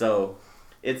 Yeah. So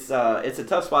it's a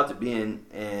tough spot to be in,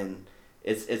 and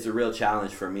it's a real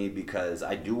challenge for me because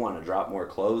I do want to drop more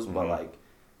clothes, but like,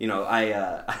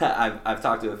 I've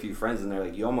talked to a few friends and they're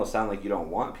like, you almost sound like you don't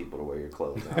want people to wear your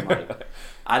clothes. And I'm like,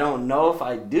 I don't know if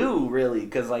I do really,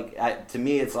 because like to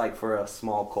me it's like for a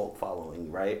small cult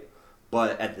following, right?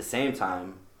 But at the same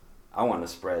time, I want to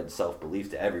spread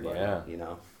self-belief to everybody,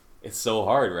 It's so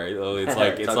hard, right? It's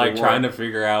like it's like trying to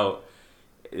figure out,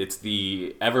 it's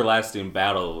the everlasting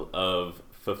battle of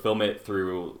fulfillment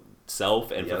through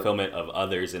self and fulfillment of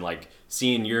others, and like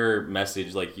seeing your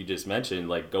message, like you just mentioned,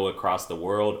 like go across the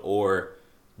world, or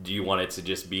do you want it to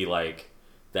just be like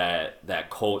that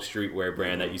cult streetwear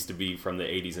brand that used to be from the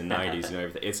 80s and 90s,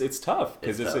 everything. It's tough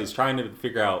because it's trying to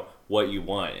figure out what you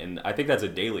want, and I think that's a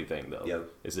daily thing though.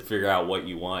 Is to figure out what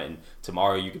you want, and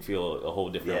tomorrow you could feel a whole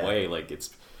different way. Like it's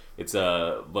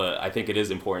but I think it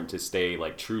is important to stay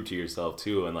like true to yourself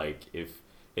too, and like if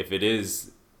it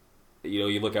is,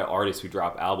 you look at artists who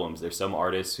drop albums. There's some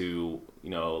artists who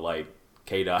like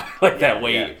K-Dot that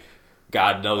wait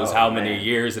God knows how many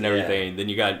years and everything. Then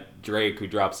you got Drake who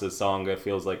drops a song that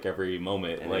feels like every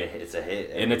moment, and like it's a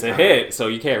hit, and it's a hit. So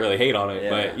you can't really hate on it,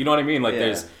 but you know what I mean. Like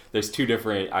there's two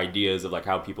different ideas of like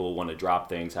how people want to drop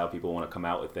things, how people want to come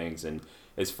out with things, and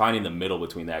it's finding the middle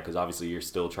between that, because obviously you're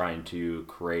still trying to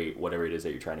create whatever it is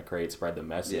that you're trying to create, spread the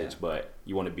message, but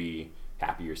you want to be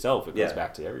happy yourself. It goes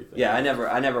back to everything. Yeah, I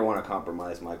never want to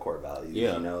compromise my core values.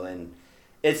 You know, and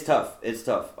it's tough.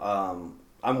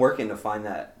 I'm working to find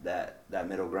that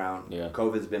middle ground. Yeah.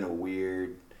 COVID's been a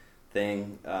weird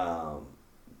thing.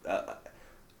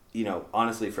 You know,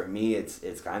 honestly, for me,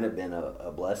 it's kind of been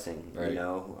a blessing. Right. You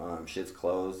know, shit's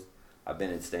closed. I've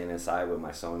been staying inside with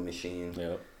my sewing machine.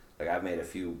 Yeah. Like, I've made a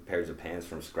few pairs of pants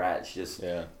from scratch. Just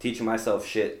teaching myself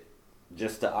shit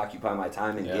just to occupy my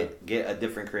time and get a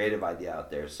different creative idea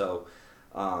out there. So,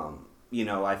 you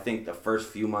know, I think the first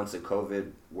few months of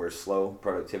COVID were slow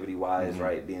productivity-wise,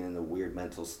 right? Being in the weird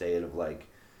mental state of, like,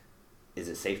 is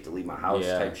it safe to leave my house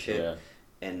type shit. Yeah.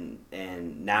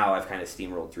 And now I've kind of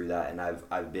steamrolled through that, and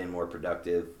I've been more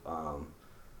productive.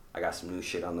 I got some new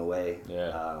shit on the way,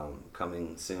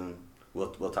 coming soon.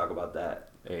 We'll talk about that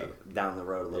down the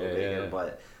road a little bit here.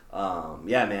 But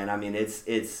yeah, man. I mean,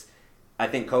 it's. I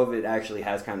think COVID actually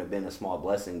has kind of been a small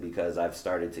blessing because I've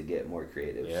started to get more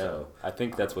creative. Yeah, so, I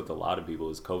think that's with a lot of people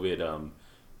is COVID.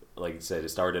 Like you said, it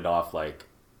started off like,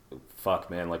 fuck,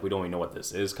 man, like we don't even know what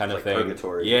this is kind of thing.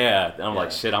 Purgatory. Yeah, and I'm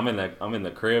like, shit, I'm in the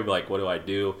crib. Like, what do I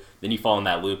do? Then you fall in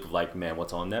that loop of like, man,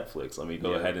 what's on Netflix? Let me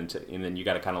go ahead and then you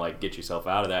got to kind of like get yourself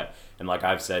out of that. And like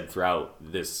I've said throughout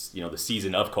this, you know, the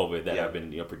season of COVID that I've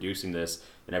been, you know, producing this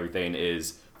and everything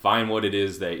is find what it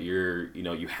is that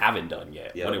you haven't done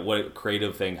yet. Yep. What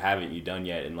creative thing haven't you done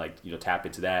yet, and like, you know, tap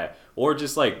into that, or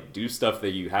just like do stuff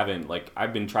that you haven't. Like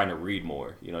I've been trying to read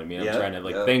more. You know what I mean? I'm trying to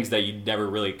like things that you never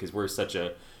really, because we're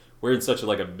in such a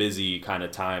like a busy kind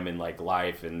of time in like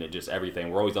life and just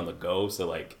everything. We're always on the go. So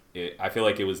like I feel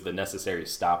like it was the necessary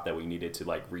stop that we needed to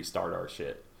like restart our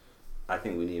shit. I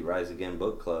think we need Rise Again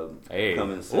Book Club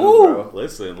coming soon, bro.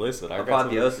 Listen.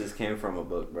 Apotheosis came from a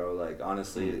book, bro. Like,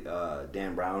 honestly,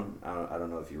 Dan Brown, I don't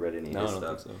know if you read any of his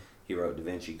stuff. So. He wrote Da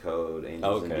Vinci Code,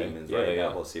 Angels and Demons,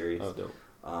 that whole series. Oh, dope.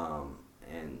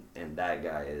 And that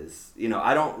guy is, you know,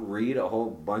 I don't read a whole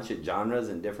bunch of genres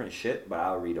and different shit, but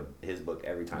I'll read his book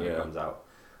every time it comes out.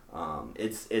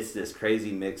 It's this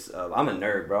crazy mix of, I'm a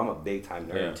nerd, bro. I'm a big time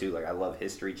nerd too. Like, I love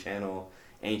History Channel,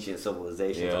 ancient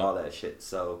civilizations, all that shit.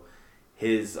 So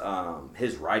his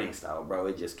writing style, bro,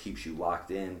 it just keeps you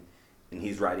locked in, and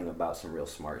he's writing about some real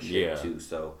smart shit too.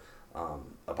 So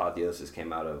Apotheosis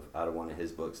came out of one of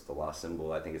his books, The Lost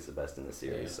Symbol. I think it's the best in the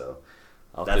series. So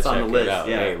that's on the list. Yeah.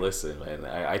 Hey, listen, man.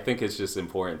 I think it's just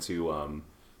important to,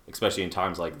 especially in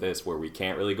times like this where we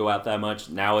can't really go out that much.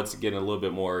 Now it's getting a little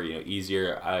bit more, you know,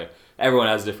 easier. Everyone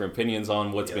has different opinions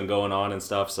on what's been going on and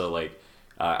stuff. So like,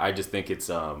 I just think it's,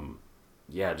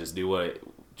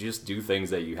 just do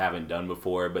things that you haven't done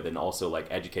before, but then also like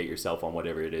educate yourself on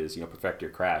whatever it is, you know, perfect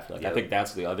your craft. Like I think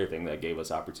that's the other thing that gave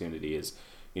us opportunity is,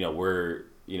 you know, we're,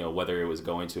 you know, whether it was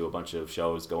going to a bunch of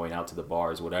shows, going out to the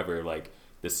bars, whatever, like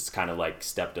this is kind of like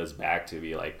stepped us back to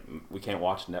be like, we can't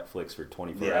watch Netflix for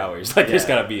 24 hours. Like there's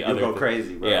gotta be other, go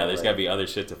crazy, bro. Yeah, there's gotta be other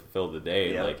shit to fulfill the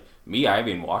day. Yeah. Like me, I haven't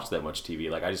even watched that much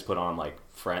TV. Like I just put on like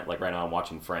like right now I'm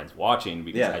watching Friends,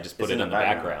 because I just put it in the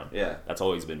background. Yeah, that's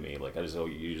always been me. Like I just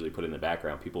usually put it in the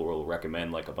background. People will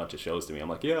recommend like a bunch of shows to me. I'm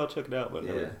like, yeah, I'll check it out, but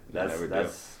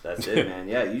that's it, man.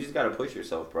 Yeah, you just gotta push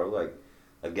yourself, bro. Like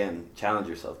again, challenge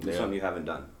yourself. Do something you haven't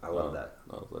done. I love that.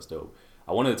 Oh, that's dope.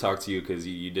 I wanted to talk to you because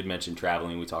you did mention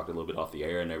traveling. We talked a little bit off the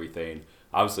air and everything.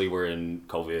 Obviously, we're in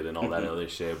COVID and all that other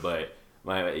shit, but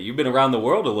you've been around the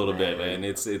world a little bit, man.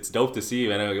 It's dope to see you,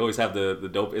 man. You always have the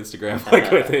dope Instagram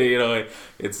like with it, you know.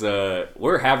 It's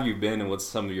where have you been, and what's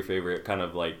some of your favorite kind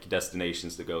of like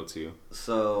destinations to go to?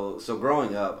 So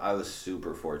growing up, I was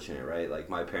super fortunate, right? Like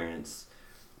my parents,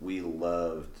 we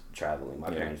loved traveling. My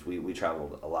parents, we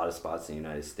traveled a lot of spots in the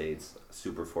United States.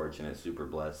 Super fortunate, super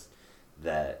blessed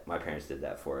that my parents did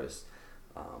that for us.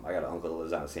 I got an uncle that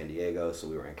lives out in San Diego, so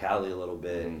we were in Cali a little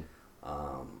bit.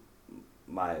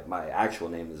 My actual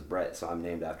name is Brett, so I'm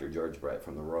named after George Brett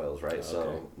from the Royals, right? Okay.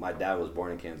 So my dad was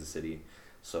born in Kansas City,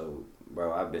 so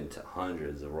bro, I've been to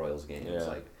hundreds of Royals games. Yeah.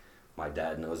 Like my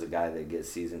dad knows a guy that gets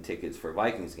season tickets for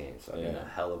Vikings games, so I've been to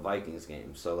hella Vikings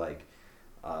games. So like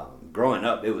growing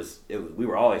up, it was we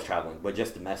were always traveling, but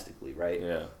just domestically, right?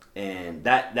 Yeah. And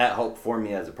that helped form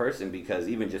me as a person, because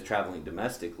even just traveling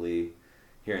domestically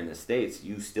here in the States,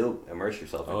 you still immerse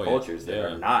yourself in cultures that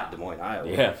are not Des Moines, Iowa.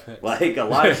 Yeah. Like a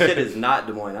lot of shit is not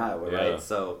Des Moines, Iowa, right?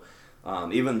 So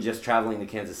even just traveling to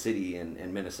Kansas City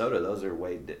and Minnesota, those are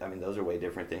way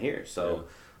different than here. So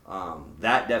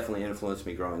that definitely influenced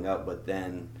me growing up. But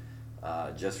then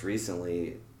just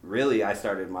recently, really, I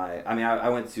started I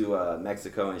went to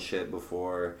Mexico and shit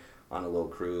before on a little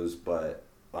cruise, but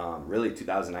really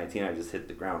 2019 I just hit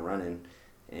the ground running,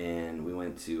 and we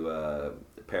went to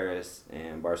Paris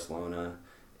and Barcelona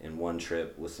in one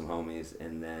trip with some homies,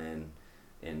 and then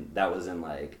and that was in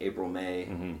like April, May,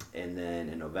 and then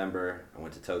in November I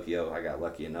went to Tokyo. I got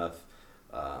lucky enough.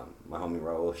 My homie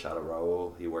Raul, shout out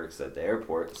Raul, he works at the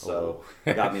airport, so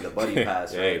got me the buddy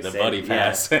pass. Hey, right? the buddy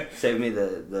pass. Saved me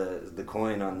the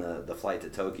coin on the flight to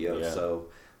Tokyo. Yeah. So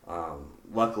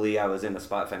luckily I was in a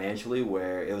spot financially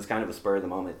where it was kind of a spur of the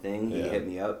moment thing. He hit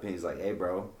me up and he's like, hey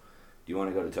bro, do you want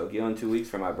to go to Tokyo in 2 weeks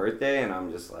for my birthday? And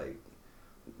I'm just like,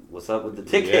 what's up with the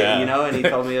ticket? And he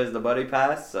told me it was the buddy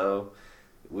pass, so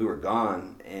we were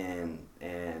gone, and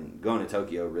going to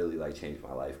Tokyo really like changed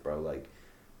my life, bro. Like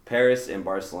Paris and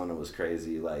Barcelona was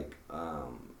crazy. Like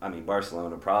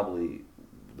Barcelona probably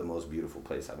the most beautiful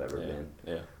place I've ever been.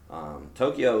 Yeah.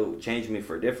 Tokyo changed me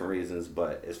for different reasons,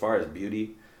 but as far as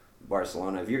beauty,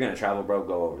 Barcelona, if you're gonna travel, bro,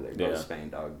 go over there. Go to Spain,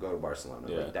 dog. Go to Barcelona.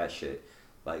 Like that shit.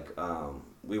 Like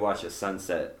we watched a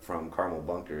sunset from Carmel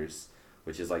Bunkers,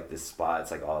 which is like this spot.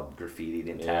 It's like all graffitied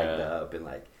and tagged up, and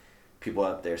like people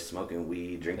up there smoking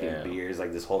weed, drinking beers,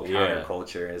 like this whole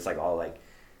counterculture. It's like all like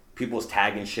people's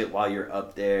tagging shit while you're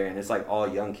up there, and it's like all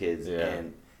young kids.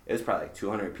 And it was probably like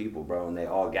 200 people, bro, and they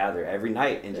all gather every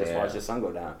night and just watch the sun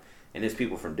go down. And it's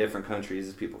people from different countries.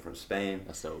 It's people from Spain.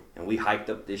 That's dope. And we hiked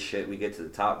up this shit. We get to the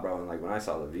top, bro, and like when I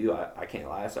saw the view, I can't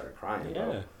lie, I started crying,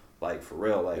 bro. Like for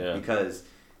real, like because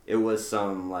it was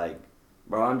some like,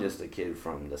 bro, I'm just a kid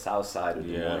from the south side of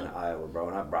Des Moines, Iowa, bro,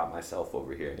 and I brought myself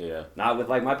over here. Yeah. Not with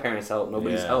like my parents' help,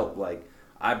 nobody's help. Like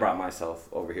I brought myself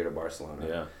over here to Barcelona.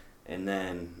 Yeah. And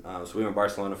then so we went to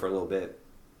Barcelona for a little bit,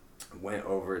 went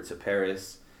over to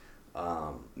Paris,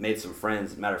 made some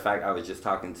friends. Matter of fact, I was just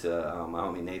talking to my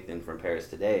homie Nathan from Paris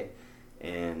today,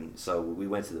 and so we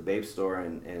went to the Babe store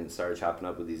and started chopping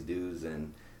up with these dudes,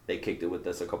 and they kicked it with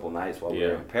us a couple nights while we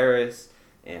were in Paris.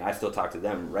 And I still talk to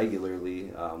them regularly.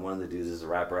 One of the dudes is a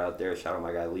rapper out there. Shout out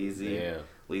my guy Leece. Yeah.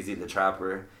 Leece the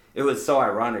Trapper. It was so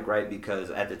ironic, right?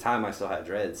 Because at the time I still had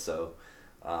dreads. So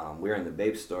we were in the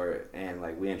Babe store and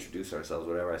like we introduced ourselves,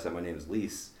 whatever. I said, my name is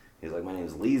Leece. He's like, my name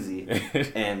is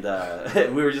Leece. And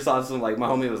we were just on some, like, my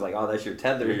homie was like, oh, that's your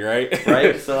tether. Right.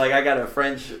 Right? So like I got a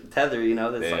French tether, you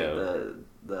know, that's like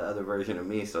the other version of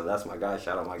me. So that's my guy.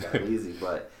 Shout out my guy Leece.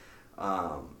 But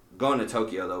going to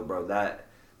Tokyo though, bro, that...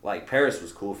 Like, Paris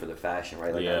was cool for the fashion,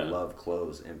 right? Like, I love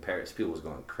clothes in Paris. People was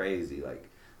going crazy. Like,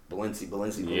 Balenci.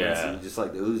 Yeah. Just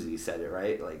like the Uzi said it,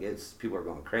 right? Like, people are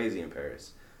going crazy in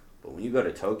Paris. But when you go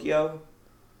to Tokyo,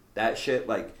 that shit,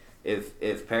 like,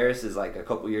 if Paris is, like, a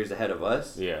couple years ahead of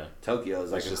us, Tokyo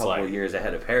is, like, a couple years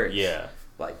ahead of Paris. Yeah.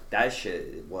 Like, that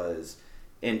shit was...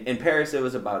 In Paris, it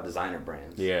was about designer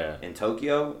brands. Yeah. In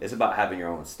Tokyo, it's about having your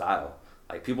own style.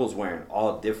 Like, people's wearing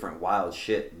all different wild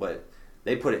shit, but...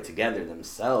 They put it together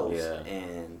themselves,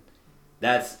 and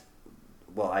that's,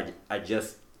 well, I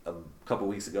just a couple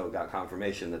weeks ago got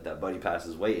confirmation that buddy pass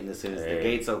is waiting as soon as the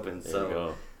gates open.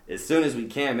 So as soon as we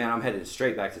can, man, I'm headed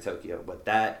straight back to Tokyo. But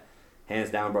that, hands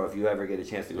down, bro, if you ever get a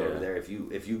chance to go over there, if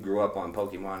you grew up on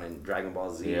Pokemon and Dragon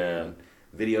Ball Z and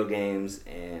video games,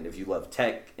 and if you love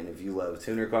tech and if you love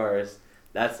tuner cars,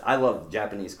 I love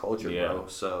Japanese culture, bro.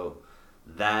 So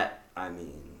that, I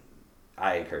mean,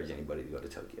 I encourage anybody to go to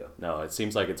Tokyo. No, it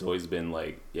seems like it's always been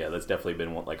like, that's definitely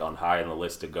been like on high on the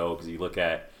list to go, because you look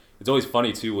at, it's always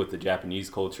funny too with the Japanese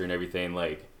culture and everything.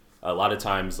 Like a lot of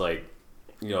times, like,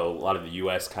 you know, a lot of the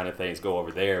U.S. kind of things go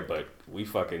over there, but we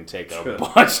fucking take a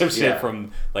bunch of shit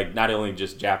from like not only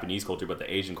just Japanese culture but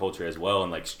the Asian culture as well,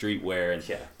 and like streetwear and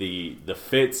the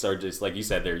fits are just like you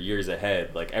said, they're years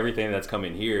ahead. Like everything that's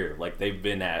coming here, like they've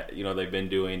been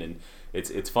doing, and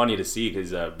it's funny to see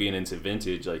because being into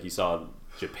vintage, like you saw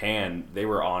Japan, they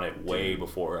were on it way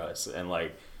before us, and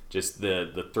like just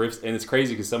the thrifts, and it's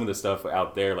crazy because some of the stuff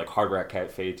out there, like Hard Rock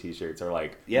Cafe t-shirts, are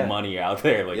like money out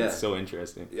there. Like it's so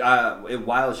interesting.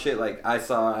 Wild shit. Like I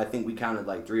think we counted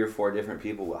like 3 or 4 different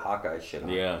people with Hawkeye shit on.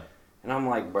 Yeah. And I'm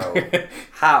like, bro,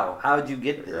 how'd you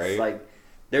get this? Right? Like,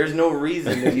 there's no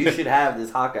reason that you should have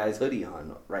this Hawkeye's hoodie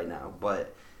on right now,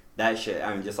 but that shit,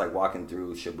 I mean, just like walking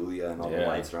through Shibuya and all the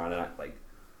lights around it, like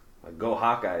go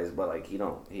Hawkeyes, but like he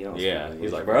don't. Yeah,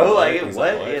 he's like, bro, like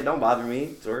what? Yeah, don't bother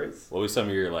me, tourists. What was some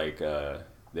of your like?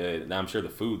 I'm sure the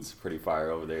food's pretty fire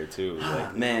over there too.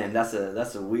 Like, man, that's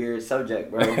a weird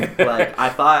subject, bro. Like I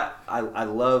thought I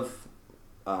love,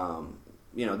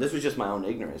 this was just my own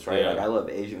ignorance, right? Like I love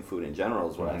Asian food in general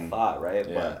is what I thought, right?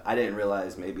 But I didn't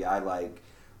realize maybe I like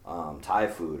Thai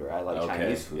food or I like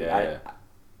Chinese food.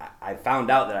 I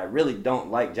found out that I really don't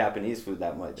like Japanese food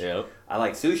that much. Yep. I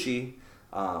like sushi.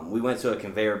 We went to a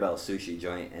conveyor belt sushi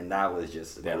joint, and that was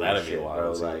just that'd be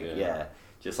wild, bro. Like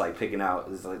just like picking out.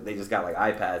 It's like they just got like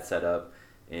iPads set up,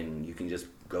 and you can just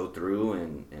go through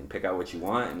and pick out what you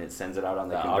want, and it sends it out on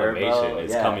the conveyor belt.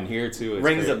 It's coming here too. It's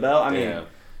rings a bell. I mean,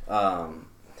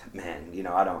 man,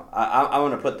 I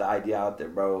want to put the idea out there,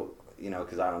 bro,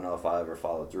 because I don't know if I'll ever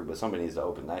follow through, but somebody needs to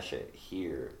open that shit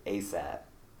here ASAP.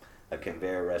 A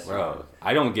conveyor restaurant. Bro,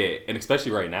 I don't get, and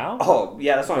especially right now. Oh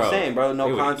yeah, that's what I'm saying, bro.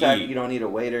 No contact. Eat. You don't need a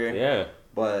waiter. Yeah.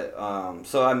 But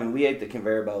so I mean, we ate the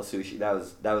conveyor belt sushi.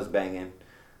 That was banging.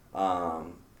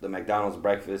 The McDonald's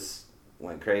breakfast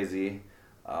went crazy.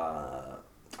 I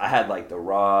had like the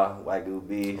raw Wagyu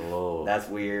beef. Oh. That's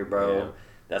weird, bro. Yeah.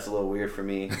 That's a little weird for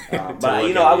me. But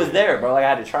I was there, bro. Like I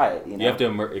had to try it. You have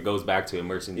to. It goes back to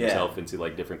immersing yourself into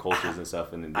like different cultures and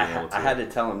stuff, and then being able to. I had to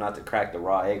tell him not to crack the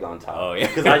raw egg on top. Oh yeah.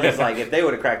 Because I just like if they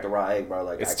would have cracked the raw egg, bro,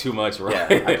 like it's too much,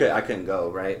 right? Yeah, I couldn't go,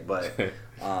 right? But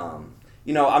I'm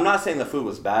not saying the food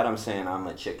was bad. I'm saying I'm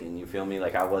a chicken. You feel me?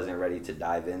 Like I wasn't ready to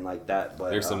dive in like that. But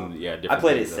there's some different I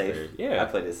played it things safe. Yeah, I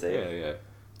played it safe. Yeah.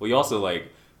 Well, you also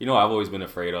like. I've always been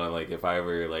afraid on like if I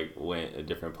ever like went a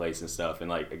different place and stuff, and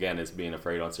like again, it's being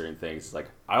afraid on certain things. It's like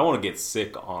I don't want to get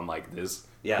sick on like this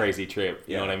crazy trip.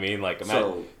 You know what I mean? Like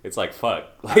it's like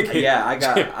fuck. Like I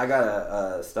got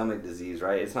a stomach disease,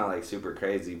 right? It's not like super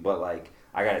crazy, but like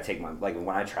I gotta take my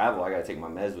when I travel, I gotta take my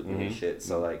meds with me and shit.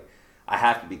 So like I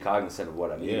have to be cognizant of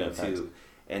what I'm eating too.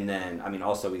 And then I mean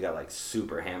also we got like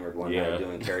super hammered one night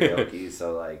doing karaoke,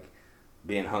 so like.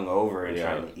 Being hungover and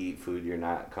trying to eat food you're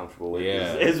not comfortable with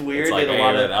is weird. Like,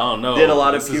 did a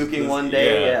lot of puking one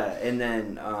day. Yeah. And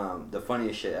then the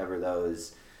funniest shit ever though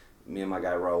is me and my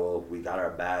guy Raul, we got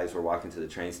our bags, we're walking to the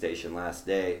train station last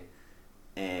day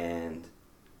and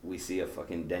we see a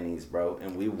fucking Denny's, bro,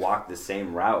 and we walk the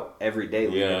same route every day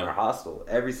leaving our hostel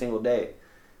every single day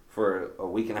for a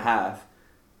week and a half,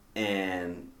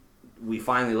 and we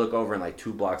finally look over and like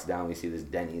 2 blocks down we see this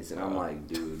Denny's and I'm like,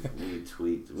 dude, we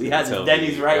tweaked. We had this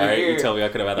Denny's right here. You tell me I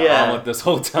could have had an omelet this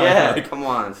whole time. Yeah, like, come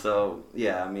on. So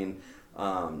yeah, I mean,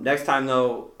 next time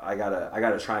though, I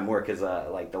gotta try more because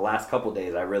like the last couple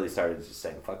days I really started just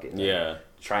saying fuck it. Like,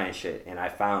 trying shit, and I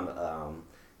found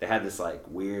they had this like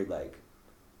weird like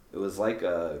it was like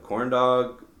a corn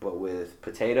dog but with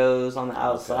potatoes on the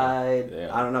outside. Yeah.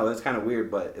 I don't know. It was kind of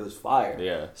weird, but it was fire.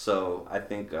 Yeah. So I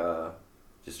think.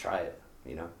 Just try it,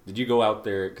 Did you go out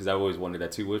there? Because I always wondered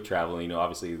that too with traveling.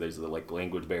 Obviously there's the like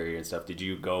language barrier and stuff. Did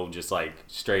you go just like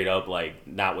straight up, like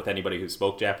not with anybody who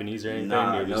spoke Japanese or anything?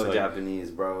 Nah, no like, Japanese,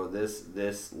 bro.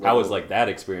 This. How was like that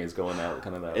experience going out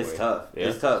kind of that way? It's tough. Yeah.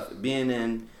 It's tough being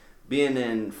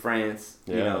in France.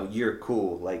 You're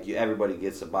cool. Like everybody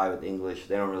gets to by with English.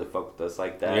 They don't really fuck with us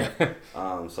like that.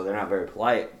 Yeah. So they're not very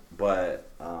polite. But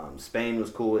Spain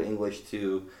was cool with English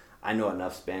too. I know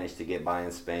enough Spanish to get by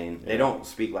in Spain. They don't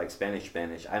speak like Spanish.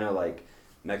 I know like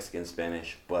Mexican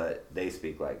Spanish, but they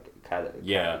speak like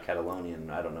Catalonian.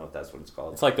 I don't know if that's what it's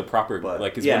called. It's like the proper, but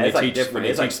like it's when they teach different.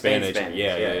 When they teach Spanish.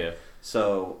 Yeah.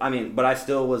 So I mean, but I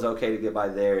still was okay to get by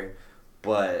there.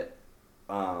 But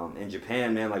in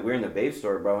Japan, man, like we're in the vape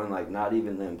store, bro, and like not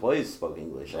even the employees spoke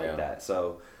English like that.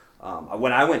 So.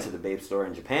 When I went to the vape store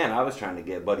in Japan, I was trying to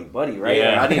get buddy, right?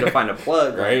 Yeah. Like, I need to find a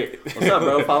plug. Right. Like, what's up,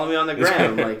 bro? Follow me on the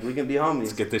gram. Like, we can be homies.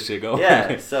 Let's get this shit going.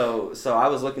 Yeah. So I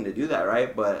was looking to do that,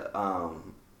 right? But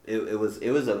it was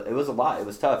a lot. It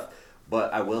was tough.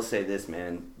 But I will say this,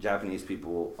 man. Japanese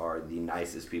people are the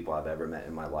nicest people I've ever met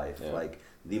in my life. Yeah. Like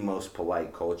the most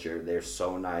polite culture. They're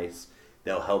so nice.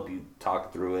 They'll help you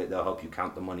talk through it. They'll help you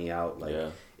count the money out. Like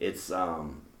it's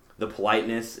the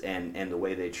politeness and the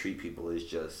way they treat people is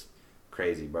just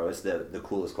crazy, bro. It's the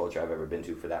coolest culture I've ever been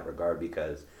to for that regard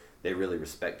because they really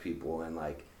respect people and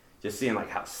like just seeing like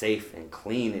how safe and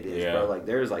clean it is, bro. Like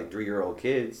there's like 3-year-old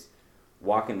kids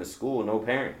walking to school, no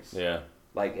parents. Yeah.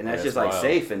 Like and that's just like wild.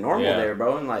 Safe and normal there,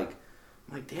 bro. And like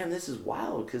I'm like, damn, this is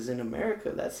wild because in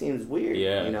America that seems weird,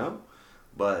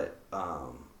 But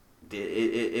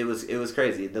it was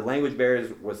crazy. The language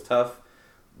barriers was tough.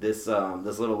 This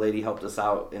little lady helped us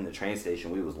out in the train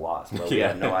station. We was lost, bro. We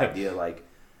had no idea like.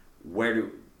 We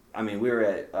were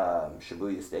at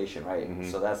Shibuya Station, right?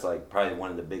 Mm-hmm. So that's like probably one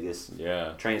of the biggest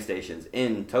train stations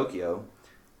in Tokyo,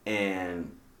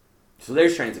 and so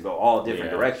there's trains that go all different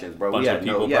directions, bro. Bunch of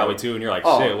people probably too, and you're like,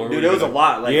 shit. Dude, it was a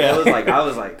lot. Like it was like I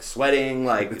was like sweating,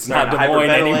 like it's not Des Moines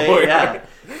anymore. Yeah,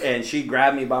 and she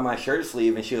grabbed me by my shirt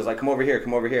sleeve and she was like, come over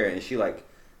here, and she like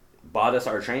bought us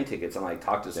our train tickets and like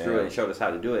talked us through it and showed us how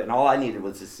to do it. And all I needed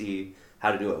was to see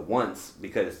how to do it once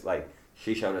because like.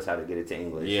 She showed us how to get it to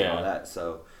English and all that.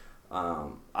 So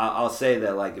I'll say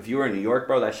that, like, if you were in New York,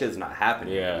 bro, that shit's not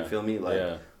happening. Yeah. You feel me?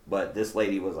 Like, but this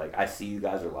lady was like, I see you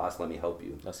guys are lost. Let me help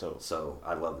you. That's so. So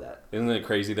I love that. Isn't it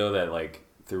crazy, though, that, like,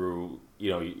 through,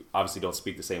 you obviously don't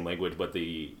speak the same language, but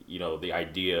the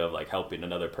idea of, like, helping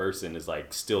another person is,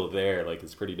 like, still there. Like,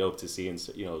 it's pretty dope to see in,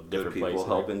 different places. Good people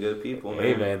helping good people, man.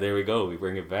 Hey, man, there we go. We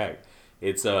bring it back.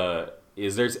 It's,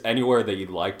 is there anywhere that you'd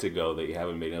like to go that you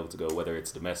haven't been able to go, whether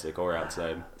it's domestic or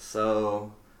outside?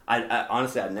 So, I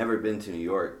honestly, I've never been to New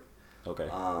York. Okay.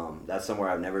 That's somewhere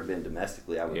I've never been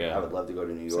domestically. I would love to go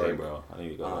to New York. Same, bro. I need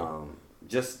to go there.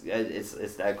 Just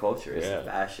it's that culture. It's the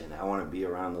fashion. I want to be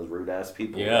around those rude ass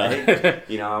people. Yeah.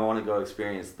 Right? I want to go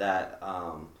experience that.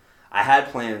 I had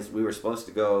plans. We were supposed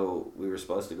to go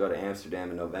to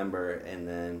Amsterdam in November, and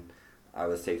then I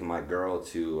was taking my girl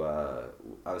to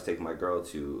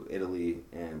Italy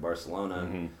and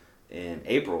Barcelona in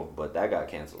April, but that got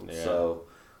canceled. Yeah. So,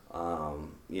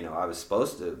 I was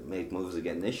supposed to make moves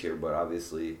again this year, but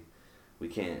obviously we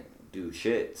can't do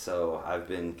shit. So I've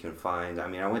been confined. I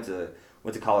mean, I went to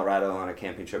Colorado on a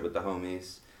camping trip with the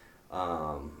homies.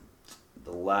 I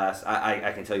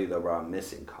can tell you though, bro, I'm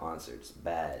missing concerts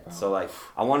bad. Oh. So like,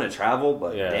 I want to travel,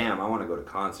 but damn, I want to go to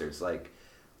concerts. Like,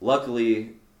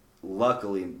 luckily,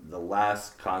 the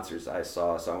last concerts I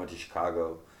saw, so I went to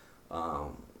Chicago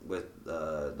with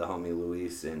the homie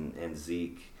Leece and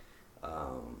Zeke,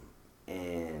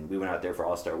 and we went out there for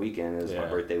All-Star Weekend. It was my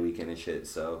birthday weekend and shit,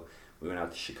 so we went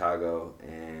out to Chicago,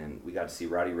 and we got to see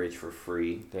Roddy Ricch for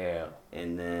free. Damn.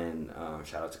 And then,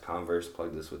 shout out to Converse,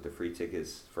 plugged us with the free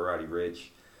tickets for Roddy Ricch.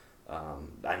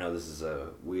 I know this is a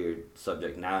weird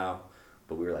subject now,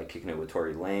 but we were like kicking it with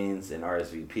Tory Lanez and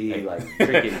RSVP, like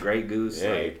drinking Grey Goose,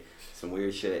 like some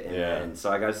weird shit. And then,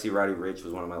 so I got to see Roddy Ricch,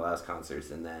 was one of my last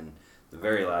concerts, and then the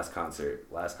very last concert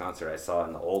I saw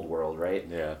in the old world, right?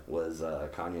 Yeah. Was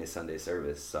Kanye's Sunday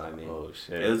Service. So I mean,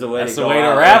 it was a way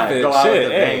to wrap it. Go out with a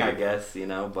bang, I guess,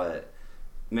 But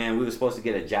man, we were supposed to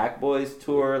get a Jack Boys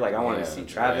tour. Like, I wanted to see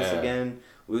Travis again.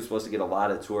 We were supposed to get a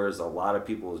lot of tours. A lot of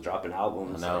people was dropping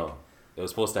albums. No, like, it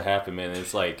was supposed to happen, man.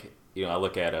 It's like, I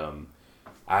look at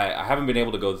I haven't been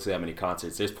able to go to that many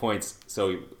concerts. There's points.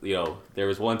 So there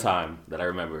was one time that I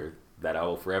remember that I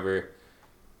will forever.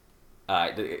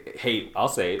 Hey, I'll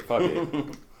say it. Fuck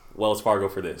it. Wells Fargo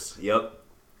for this. Yep.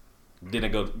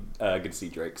 Didn't go get to see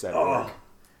Drake because I had to work.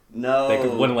 No. They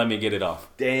wouldn't let me get it off.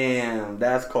 Damn,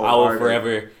 that's cold. I will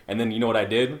forever. And then you know what I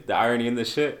did? The irony in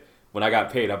this shit? When I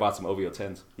got paid, I bought some OVO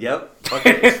 10s. Yep. Fuck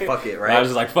it, right? I was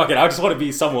just like, fuck it. I just want to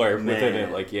be somewhere within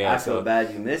it. Like, I feel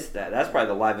bad you missed that. That's probably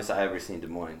the livest I ever seen Des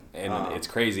Moines. And it's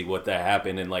crazy what that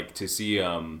happened. And like to see,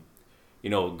 going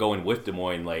with Des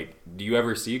Moines, like, do you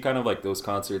ever see kind of like those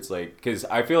concerts? Like, because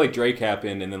I feel like Drake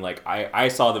happened, and then like I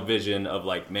saw the vision of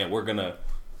like, man,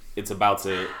 it's about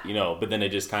to, but then it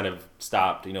just kind of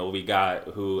stopped. We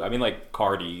got like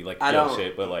Cardi, like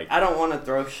shit, but like, I don't want to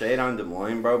throw shade on Des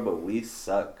Moines, bro, but we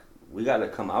suck. We got to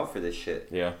come out for this shit.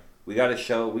 Yeah. We got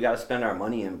to spend our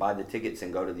money and buy the tickets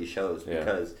and go to these shows,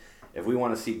 because if we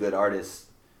want to see good artists,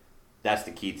 that's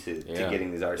the key to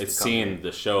getting these artists to come seeing in.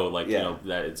 The show, like,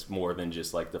 that it's more than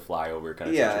just like the flyover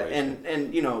kind of situation.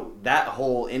 and that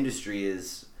whole industry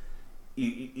is,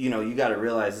 you got to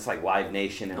realize it's like Live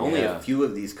Nation, and only a few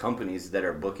of these companies that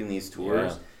are booking these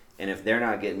tours. And if they're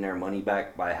not getting their money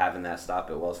back by having that stop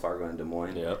at Wells Fargo in Des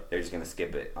Moines, they're just going to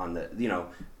skip it on the,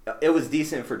 it was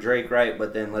decent for Drake, right?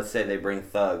 But then let's say they bring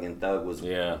Thug, and Thug was,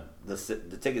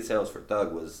 the ticket sales for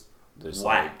Thug was just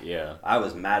whack. Like, I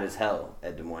was mad as hell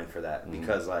at Des Moines for that,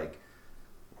 because like,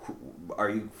 are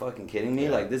you fucking kidding me?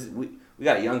 Like, this, we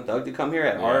got a Young Thug to come here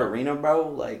at our arena, bro.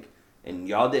 Like, and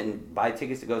y'all didn't buy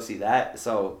tickets to go see that,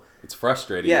 so it's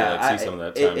frustrating to like, see some of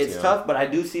that times. It's tough, but I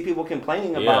do see people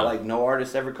complaining about like, no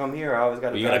artists ever come here. I always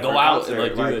got to. You gotta go out and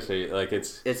like do this shit. Like,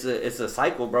 it's a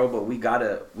cycle, bro. But we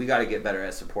gotta get better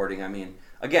at supporting. I mean,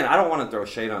 again, I don't want to throw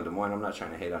shade on Des Moines. I'm not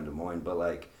trying to hate on Des Moines, but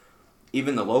like,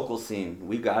 even the local scene,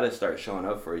 we gotta start showing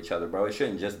up for each other, bro. It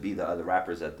shouldn't just be the other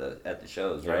rappers at the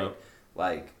shows, right?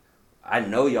 Like, I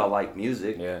know y'all like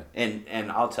music,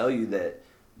 and I'll tell you that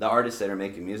the artists that are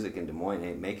making music in Des Moines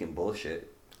ain't making bullshit.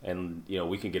 And,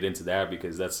 we can get into that,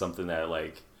 because that's something that,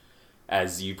 like,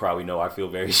 as you probably know, I feel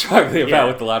very strongly about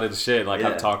with a lot of the shit. Like,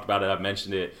 I've talked about it, I've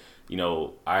mentioned it.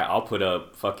 I'll put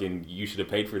up fucking You Should Have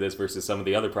Paid for This versus some of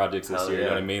the other projects this year. You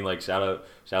know what I mean? Like, shout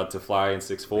out to Fly and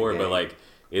 6'4", but like,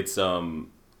 it's the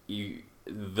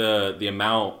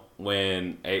amount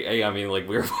when I mean, like,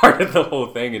 we were part of the whole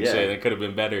thing and shit. And it could have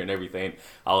been better and everything.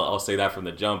 I'll say that from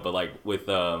the jump, but like with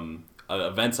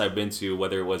events I've been to,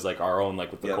 whether it was like our own,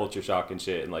 like with the Culture Shock and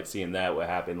shit, and like seeing that what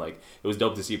happened, like it was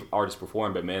dope to see artists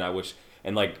perform. But man, I wish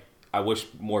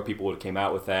more people would have came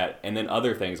out with that. And then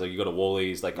other things, like you go to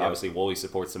Woolies, like obviously Woolies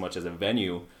supports so much as a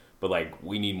venue, but like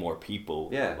we need more people.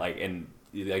 Yeah. Like, and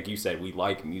like you said, we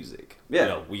like music.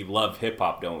 Yeah. We love hip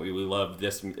hop, don't we? We love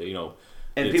this.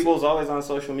 And people's always on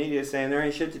social media saying there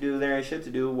ain't shit to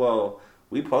do. Well,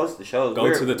 we post the shows.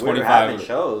 Go to the 25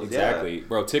 shows. Exactly.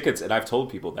 Bro, tickets, and I've told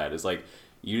people that, is like,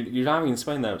 you're not even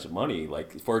spending that much money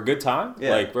like for a good time.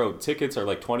 Yeah. Like, bro, tickets are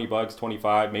like $20,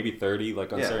 25, maybe 30,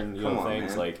 like on certain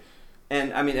things. Man. Like,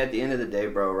 and I mean, at the end of the day,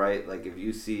 bro, right? Like, if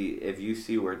you see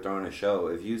we're throwing a show,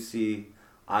 if you see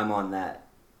I'm on that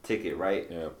ticket, right?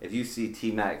 Yeah. If you see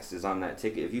T-Max is on that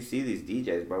ticket, if you see these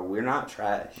DJs, bro, we're not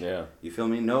trash. Yeah. You feel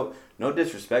me? No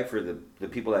disrespect for the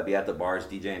people that be at the bars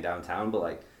DJing downtown, but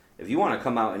like, if you want to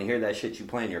come out and hear that shit you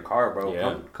play in your car,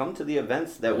 bro, come to the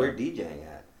events that we're DJing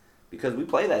at. Because we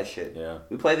play that shit. Yeah.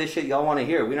 We play this shit y'all want to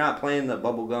hear. We're not playing the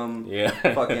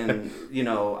bubblegum fucking,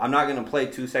 I'm not going to play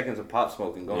 2 seconds of Pop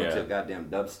Smoke and go into a goddamn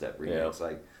dubstep remix. Yeah.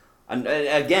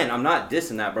 Like, again, I'm not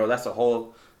dissing that, bro. That's a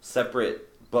whole separate,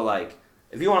 but like,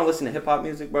 if you want to listen to hip-hop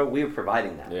music, bro, we're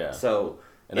providing that. Yeah. So,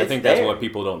 and I think that's what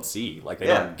people don't see. Like, they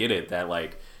don't get it. That,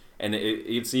 like, and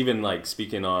it's even, like,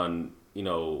 speaking on,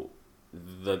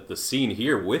 the scene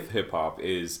here with hip-hop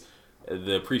is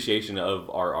the appreciation of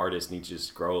our artists needs to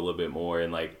just grow a little bit more.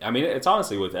 And, like, I mean, it's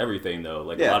honestly with everything, though.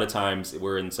 Like, a lot of times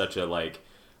we're in such a, like,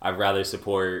 I'd rather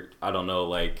support, I don't know,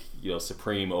 like,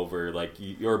 Supreme over, like,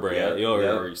 your brand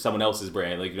or someone else's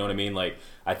brand. Like, you know what I mean? Like,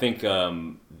 I think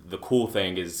the cool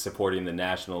thing is supporting the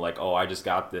national, like, oh, I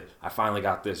finally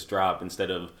got this drop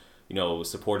instead of,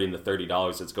 supporting the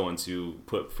 $30 that's going to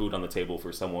put food on the table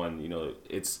for someone.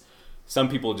 It's, some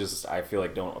people just, I feel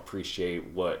like, don't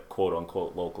appreciate what quote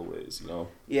unquote local is,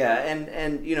 Yeah, and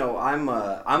I'm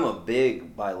a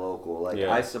big buy local. Like,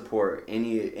 I support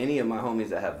any of my homies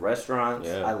that have restaurants.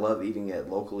 Yeah. I love eating at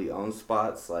locally owned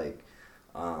spots. Like,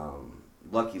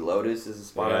 Lucky Lotus is a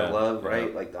spot I love, right?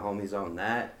 Yeah. Like, the homies own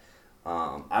that.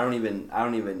 I don't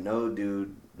even know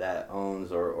dude that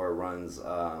owns or runs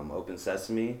Open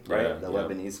Sesame, right? The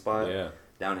Lebanese spot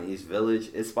down in East Village.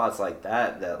 It's spots like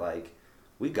that like,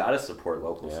 we gotta support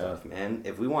local stuff, man.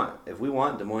 If we want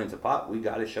Des Moines to pop, we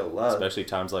gotta show love. Especially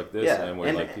times like this, man,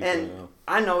 where like people,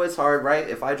 I know it's hard, right?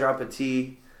 If I drop a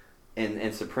T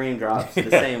and Supreme drops the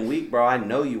same week, bro, I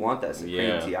know you want that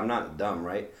Supreme T. I'm not dumb,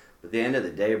 right? But at the end of the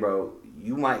day, bro,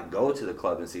 you might go to the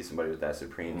club and see somebody with that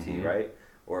Supreme T, right?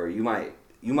 Or you might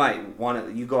want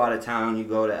to, you go out of town, you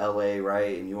go to LA,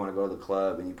 right? And you want to go to the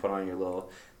club and you put on your little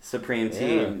Supreme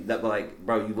T and that, like,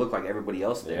 bro, you look like everybody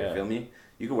else there, feel me?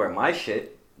 You can wear my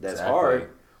shit that's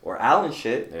hard or Allen's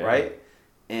shit, right?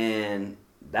 And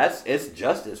it's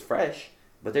just as fresh,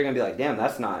 but they're going to be like, damn,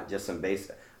 that's not just some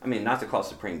basic. I mean, not to call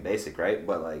Supreme basic, right?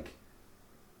 But like,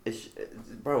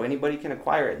 bro, anybody can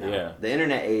acquire it now. Yeah. The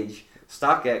internet age,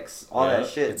 StockX, all that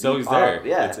shit. It's always there.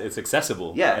 Yeah. It's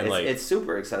accessible. Yeah, and it's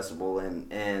super accessible.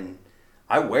 And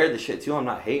I wear the shit too. I'm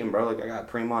not hating, bro. Like, I got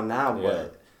Prem on now,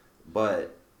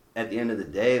 but at the end of the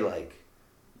day, like,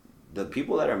 the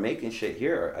people that are making shit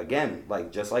here, again,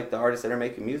 like, just like the artists that are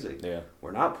making music,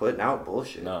 we're not putting out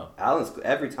bullshit. No.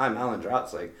 Every time Allen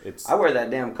drops, like, I wear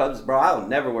that damn Cubs, bro. I'll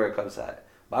never wear a Cubs hat.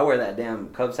 But I wear that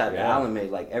damn Cubs hat that Allen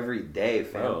made, like, every day,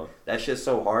 fam. Bro. That shit's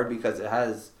so hard because it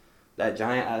has that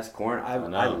giant ass corn. I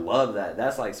love that.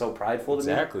 That's, like, so prideful to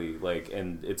me. Exactly. Like,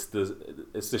 and it's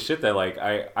the shit that, like,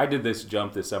 I did this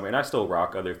jump this summer, and I still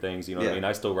rock other things, you know what I mean?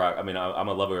 I still rock, I'm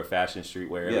a lover of fashion,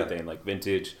 streetwear, everything, like,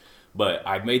 vintage. But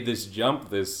I made this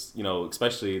jump,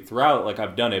 especially throughout, like,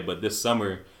 I've done it, but this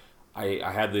summer, I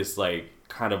had this, like,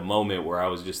 kind of moment where I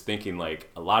was just thinking, like,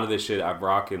 a lot of this shit I've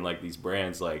rocking, like, these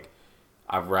brands, like,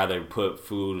 I'd rather put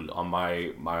food on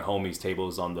my homies'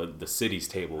 tables on the city's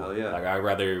table. Oh, yeah. Like, I'd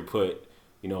rather put,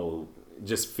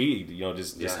 just feed,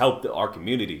 just help our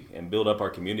community and build up our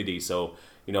community. So,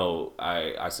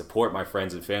 I support my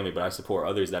friends and family, but I support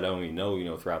others that I only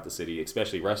know, throughout the city,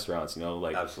 especially restaurants,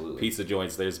 like Absolutely. Pizza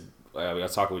joints. I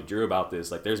was talking with Drew about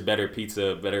this. Like, there's better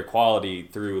pizza, better quality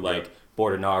through, like,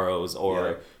 Bordanaro's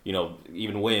or,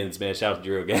 even Wynn's, man. Shout out to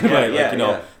Drew again.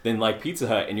 Than, like, Pizza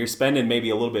Hut. And you're spending maybe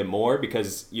a little bit more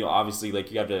because, obviously,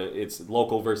 like, you have it's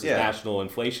local versus national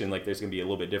inflation. Like, there's going to be a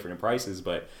little bit different in prices.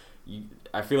 But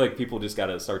I feel like people just got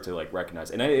to start to, like, recognize.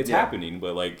 And it's happening,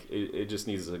 but, like, it just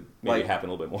needs to maybe happen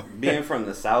a little bit more. Being from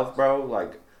the South, bro,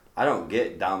 like, I don't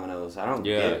get Domino's. I don't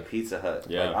get Pizza Hut.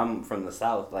 Yeah. Like, I'm from the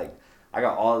South. Like, I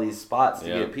got all these spots to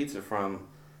get pizza from.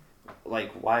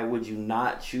 Like, why would you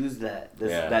not choose that?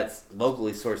 That's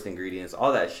locally sourced ingredients,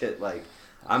 all that shit. Like,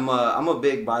 I'm a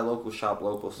big buy local, shop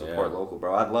local, support local,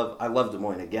 bro. I love Des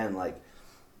Moines again. Like,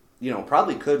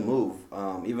 probably could move.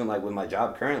 Even like with my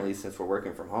job currently, since we're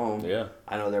working from home. Yeah.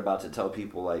 I know they're about to tell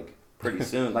people, like, pretty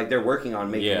soon. Like, they're working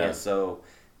on making it so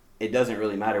it doesn't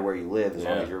really matter where you live as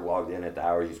long as you're logged in at the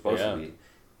hours you're supposed to be.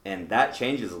 And that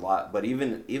changes a lot. But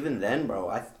even then, bro,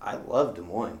 I love Des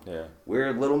Moines. Yeah.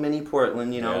 We're little mini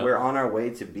Portland, we're on our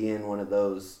way to being one of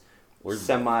those we're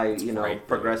semi, right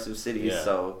progressive cities. Yeah.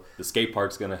 So the skate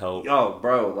park's gonna help. Oh,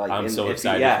 bro! Like I'm so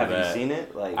excited. Have for that. you seen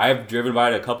it? Like I've driven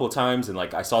by it a couple of times, and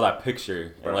like I saw that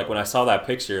picture, and like when I saw that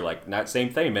picture, like that same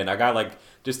thing, man. I got like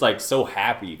just like so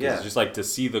happy because just like to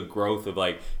see the growth of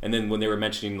like, and then when they were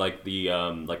mentioning like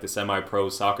the semi-pro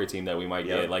soccer team that we might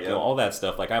get, like all that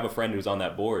stuff. Like I have a friend who's on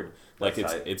that board. Like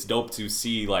it's dope to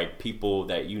see like people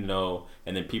that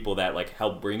and then people that like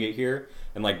help bring it here,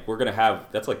 and like we're gonna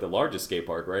have that's like the largest skate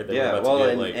park, right? That we're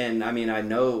about to get, and I mean I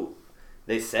know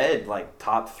they said like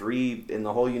top 3 in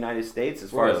the whole United States as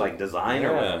far as like design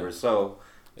or whatever. So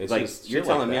it's like you're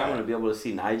telling me I'm gonna be able to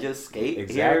see Nija skate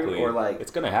here, or like it's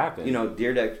gonna happen.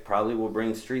 Deer Deck probably will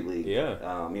bring Street League. Yeah.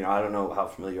 I don't know how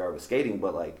familiar you are with skating,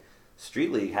 but like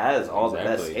Street League has all the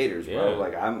best skaters, bro.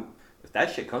 Like if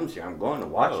that shit comes here, I'm going to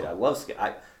watch it. I love skate.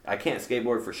 I can't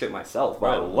skateboard for shit myself,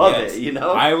 but I love it,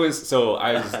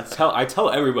 I tell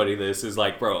everybody this is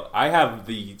like, bro, I have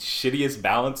the shittiest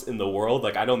balance in the world.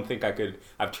 Like I don't think I could.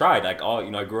 I've tried. Like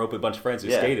I grew up with a bunch of friends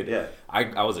who skated. Yeah.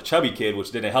 I was a chubby kid,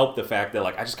 which didn't help the fact that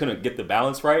like I just couldn't get the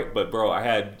balance right. But bro, I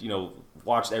had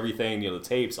watched everything, the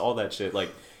tapes, all that shit. Like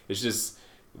it's just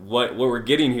what we're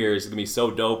getting here is gonna be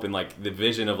so dope, and like the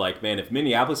vision of like, man, if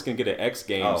Minneapolis can get an X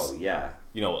Games,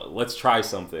 let's try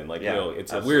something. Like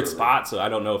it's a weird spot, so I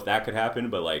don't know if that could happen,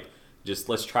 but like just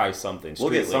let's try something.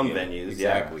 We'll get some venues,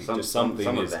 exactly. Just something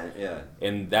some event,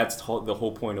 and that's the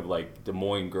whole point of like Des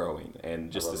Moines growing, and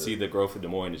just to see the growth of Des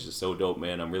Moines is just so dope,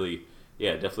 man. I'm really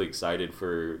definitely excited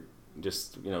for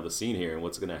just the scene here and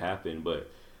what's gonna happen.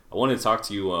 But I wanted to talk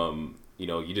to you.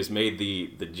 You just made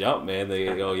the jump, man. The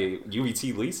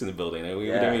UVT Leece in the building. We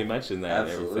didn't even mention that.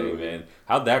 Absolutely. And everything, man.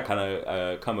 How'd that kind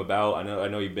of come about? I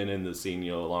know you've been in the scene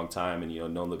a long time and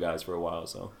known the guys for a while.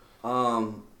 So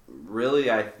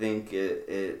really, I think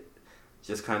it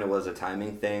just kind of was a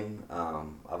timing thing.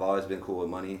 I've always been cool with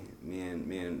money. Me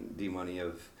and D Money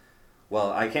have.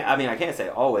 Well, I can't say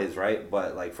always, right?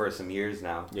 But like for some years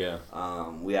now. Yeah.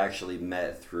 We actually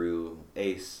met through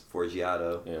Ace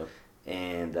Forgiato. Yeah.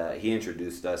 And he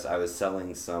introduced us. I was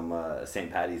selling some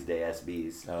St. Patty's Day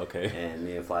SBs. Oh, okay. And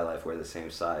me and Fly Life were the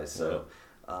same size. So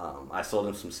I sold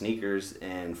him some sneakers.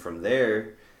 And from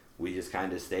there, we just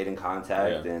kind of stayed in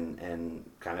contact and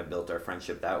kind of built our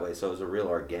friendship that way. So it was a real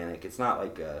organic. It's not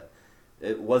like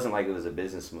it wasn't like it was a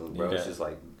business move, bro. It's just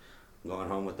like going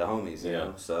home with the homies, you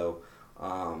know? So,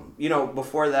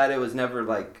 before that, it was never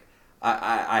like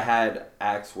I had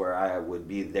acts where I would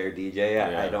be their DJ.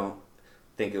 I don't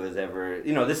think it was ever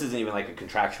this isn't even like a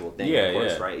contractual thing, of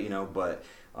course, right? But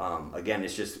again,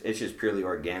 it's just purely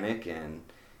organic, and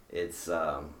it's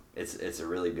a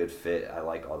really good fit. I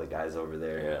like all the guys over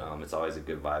there. It's always a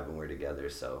good vibe when we're together,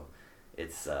 so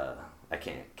it's I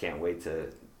can't wait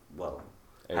to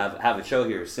have a show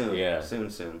here soon.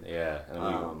 Soon.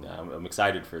 And I'm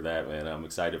excited for that, man. I'm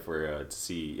excited for to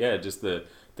see just the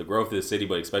growth of the city,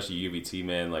 but especially UVT,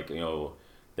 man. Like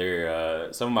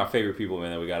they're some of my favorite people,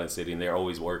 man, that we got in the city, and they're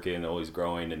always working, always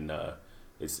growing, and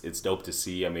it's dope to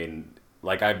see. I mean,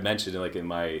 like I mentioned, like in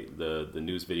the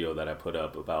news video that I put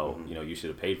up about you should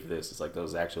have paid for this. It's like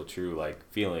those actual true like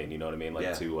feeling, you know what I mean?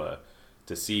 Like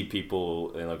to see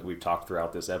people, and like we've talked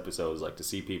throughout this episode, is like to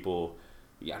see people.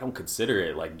 I don't consider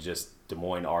it like just Des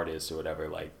Moines artists or whatever.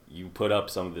 Like you put up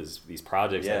some of these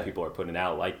projects that people are putting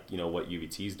out, like what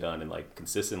UVT's done, and like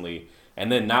consistently. And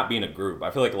then not being a group.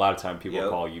 I feel like a lot of time people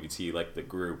call UVT like the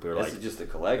group, or like it's just a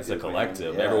collective. It's a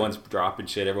collective. Everyone's dropping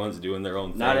shit. Everyone's doing their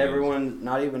own thing.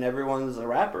 Not even everyone's a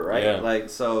rapper, right? Yeah. Like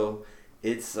so,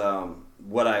 it's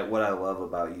what I love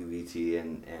about UVT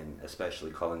and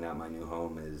especially calling that my new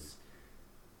home is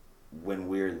when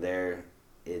we're there,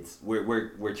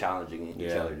 we're challenging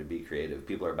each other to be creative.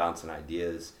 People are bouncing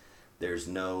ideas. There's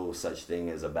no such thing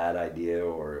as a bad idea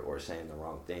or saying the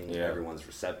wrong thing. Everyone's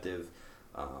receptive.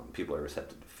 People are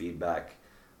receptive to feedback.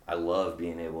 I love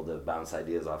being able to bounce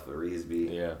ideas off of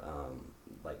Reesby.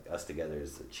 Like us together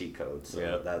is a cheat code.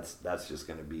 So that's just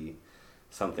going to be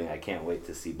something I can't wait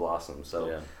to see blossom.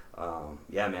 So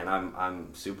man,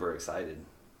 I'm super excited.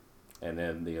 And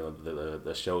then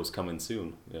the show's coming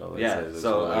soon. So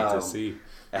to see.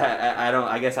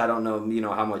 I guess I don't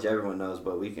know how much everyone knows,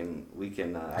 but we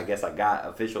can I guess I got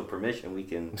official permission. We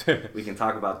can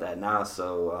talk about that now.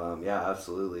 So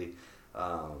absolutely.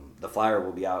 The flyer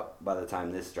will be out by the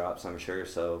time this drops, I'm sure.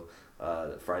 So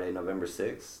Friday, November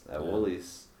 6th at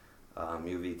Woolies,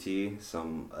 UVT,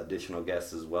 some additional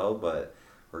guests as well, but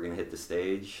we're gonna hit the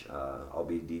stage. I'll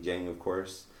be DJing, of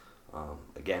course.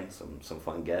 Again, some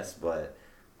fun guests, but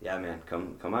yeah, man,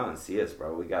 come out and see us,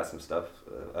 bro. We got some stuff,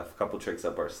 a couple tricks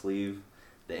up our sleeve.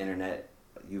 The internet,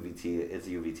 UVT, it's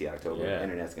UVT October. The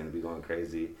internet's gonna be going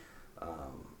crazy.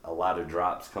 A lot of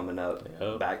drops coming up,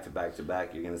 Yep. back to back to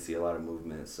back. You're gonna see a lot of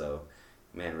movement. So,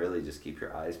 man, really just keep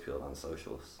your eyes peeled on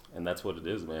socials. And that's what it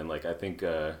is, man. Like, I think,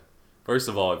 first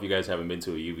of all, if you guys haven't been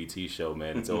to a UVT show,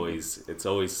 man, it's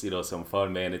always some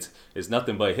fun, man. It's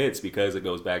nothing but hits because it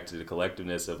goes back to the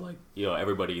collectiveness of like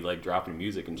everybody like dropping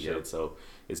music and shit. Yep. So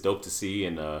it's dope to see,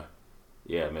 and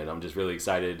yeah, man, I'm just really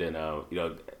excited, and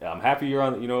I'm happy you're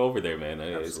on over there, man.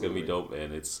 Absolutely. It's gonna be dope,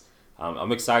 and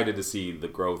I'm excited to see the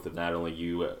growth of not only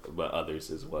you but others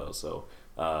as well. So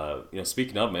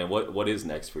speaking of, man, what is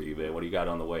next for you, man? What do you got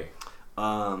on the way?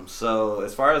 So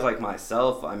as far as like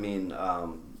myself, I mean,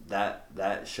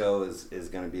 that show is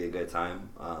going to be a good time.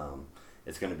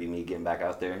 It's going to be me getting back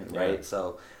out there, right? Yeah.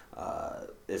 So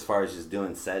as far as just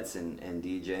doing sets and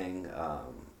DJing,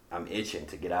 I'm itching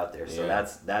to get out there. So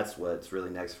that's what's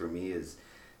really next for me is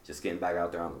just getting back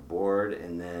out there on the board,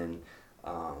 and then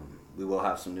we will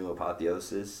have some new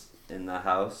Apotheosis in the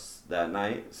house that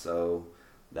night. So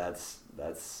that's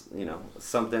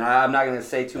something. I'm not going to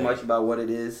say too much about what it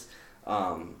is.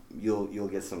 You'll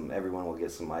get everyone will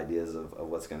get some ideas of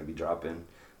what's going to be dropping,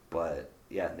 but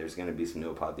yeah, there's going to be some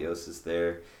new Apotheosis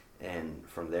there, and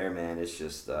from there, man, it's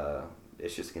just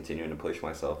continuing to push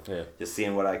myself, just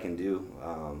seeing what I can do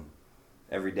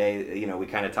every day. We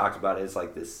kind of talked about it. It's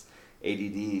like this ADD,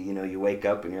 you wake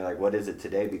up and you're like, what is it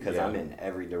today? Because I'm in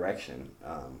every direction,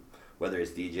 whether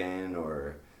it's DJing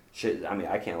or shit. I mean,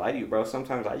 I can't lie to you, bro.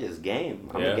 Sometimes I just game.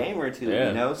 I'm a gamer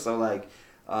too, so like,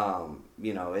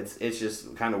 it's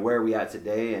just kind of where we at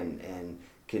today, and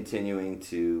continuing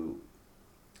to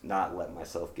not let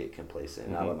myself get complacent,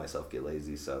 not let myself get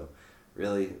lazy. So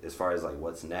really, as far as like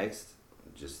what's next,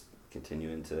 just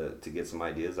continuing to get some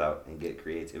ideas out and get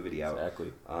creativity out.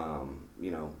 Exactly.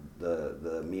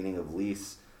 The meaning of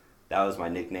Leece, that was my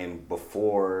nickname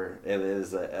before. It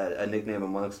was a nickname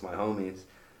amongst my homies,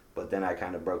 but then I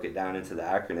kind of broke it down into the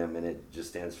acronym, and it just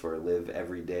stands for live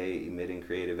every day emitting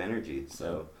creative energy.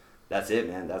 So that's it,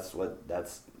 man. That's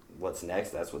what's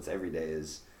next. That's what's every day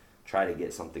is try to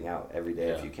get something out every day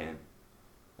if you can.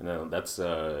 And that's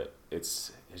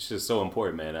it's just so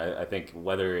important, man. I think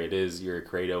whether it is you're a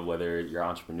creative, whether you're an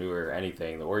entrepreneur or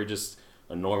anything, or you're just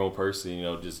a normal person,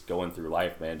 just going through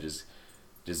life, man, just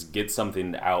get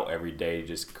something out every day.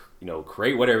 Just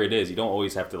create whatever it is. You don't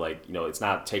always have to like it's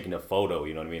not taking a photo.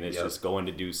 You know what I mean? It's just going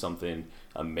to do something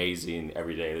amazing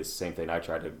every day. It's the same thing I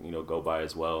try to go by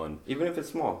as well. And even if it's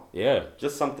small,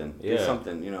 just something. Yeah. Do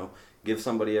something. Give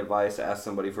somebody advice. Ask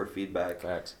somebody for feedback.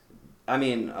 Facts. I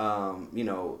mean,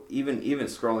 even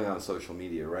scrolling on social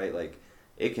media, right? Like,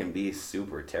 it can be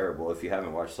super terrible. If you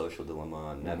haven't watched Social Dilemma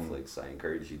on Netflix, I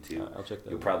encourage you to. I'll check that.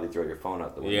 You'll probably throw your phone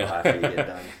out the window after you get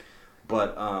done.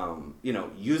 But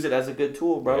use it as a good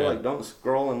tool, bro. Like, don't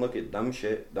scroll and look at dumb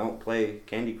shit. Don't play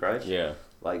Candy Crush. Yeah.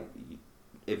 Like,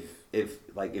 if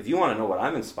you want to know what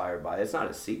I'm inspired by, it's not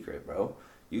a secret, bro.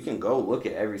 You can go look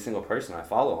at every single person I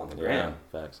follow on the gram.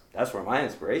 Facts. That's where my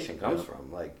inspiration comes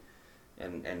from. Like,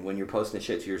 and when you're posting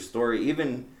shit to your story,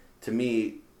 even to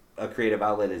me, a creative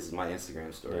outlet is my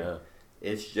Instagram story. Yeah.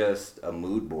 It's just a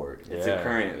mood board. It's a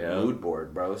current mood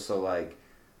board, bro. So like,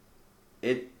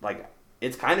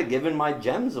 it's kind of giving my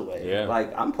gems away. Yeah.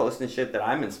 Like, I'm posting shit that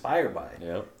I'm inspired by.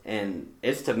 Yep. And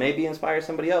it's to maybe inspire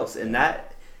somebody else. And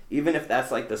that, even if that's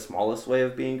like the smallest way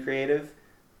of being creative,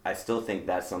 I still think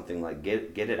that's something like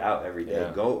get it out every day.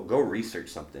 Yeah. Go research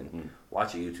something.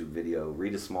 Watch a YouTube video,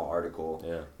 read a small article.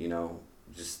 Yeah.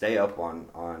 Just stay up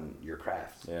on your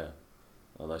craft. Yeah.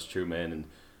 Well, that's true, man.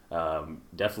 And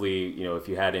definitely, if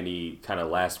you had any kind of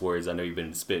last words, I know you've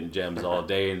been spitting gems all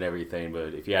day and everything,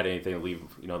 but if you had anything to leave,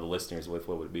 the listeners with,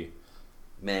 what would it be?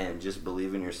 Man, just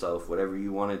believe in yourself. Whatever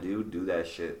you want to do that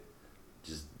shit.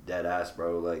 Just dead ass,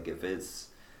 bro. Like,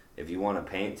 if you want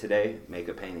to paint today, make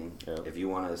a painting. Yep. If you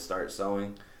want to start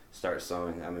sewing, start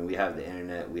sewing. I mean, we have the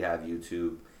internet, we have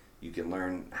YouTube. You can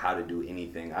learn how to do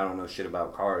anything. I don't know shit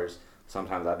about cars.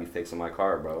 Sometimes I'd be fixing my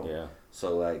car, bro. Yeah.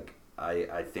 So, like,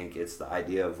 I think it's the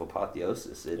idea of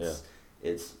apotheosis.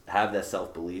 It's have that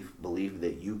self-belief, believe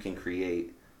that you can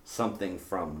create something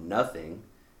from nothing,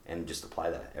 and just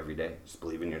apply that every day. Just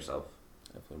believe in yourself.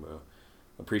 Definitely, bro.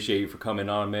 Appreciate you for coming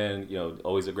on, man.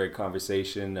 Always a great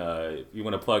conversation. If you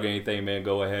want to plug anything, man,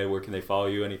 go ahead. Where can they follow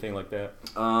you? Anything like that?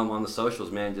 On the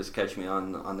socials, man, just catch me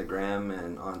on the gram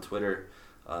and on Twitter.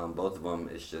 Both of them,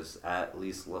 it's just at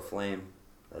Leece LaFlame.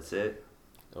 That's it.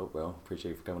 Oh, bro.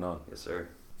 Appreciate you for coming on. Yes, sir.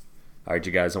 All right,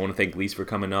 you guys. I want to thank Leece for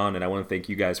coming on, and I want to thank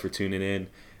you guys for tuning in.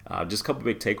 Just a couple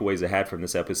big takeaways I had from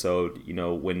this episode.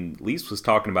 When Leece was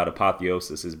talking about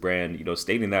Apotheosis, his brand,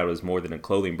 stating that it was more than a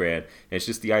clothing brand, and it's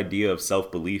just the idea of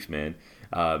self-belief, man.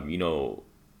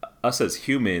 us as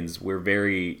humans, we're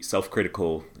very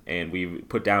self-critical, and we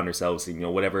put down ourselves. You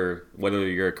know, whatever, whether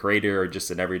you're a creator or just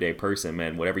an everyday person,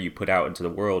 man, whatever you put out into the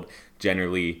world,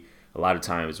 generally, a lot of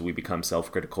times we become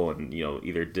self-critical and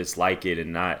either dislike it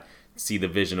and not see the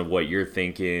vision of what you're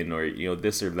thinking, or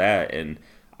this or that. And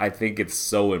I think it's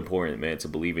so important, man, to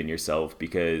believe in yourself,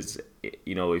 because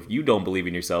if you don't believe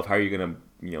in yourself, how are you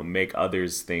gonna make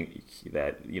others think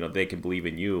that they can believe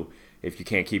in you? If you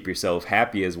can't keep yourself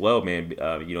happy as well, man,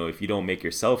 if you don't make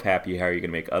yourself happy, how are you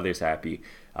going to make others happy?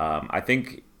 I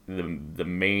think the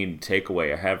main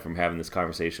takeaway I have from having this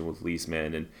conversation with Leece,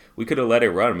 man, and we could have let it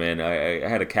run, man. I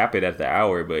had to cap it at the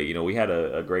hour, but we had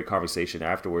a great conversation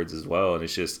afterwards as well. And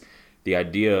it's just the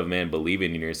idea of, man,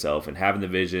 believing in yourself and having the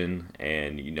vision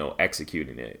and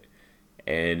executing it.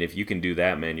 And if you can do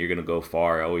that, man, you're gonna go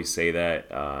far. I always say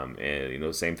that.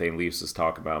 And same thing Leece was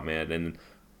talking about, man. And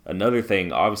another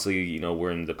thing, obviously, we're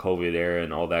in the COVID era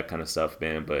and all that kind of stuff,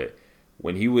 man. But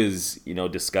when he was,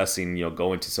 discussing,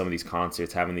 going to some of these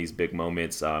concerts, having these big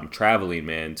moments, traveling,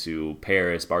 man, to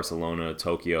Paris, Barcelona,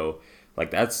 Tokyo,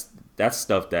 like that's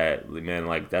stuff that, man,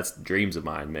 like that's dreams of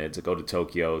mine, man. To go to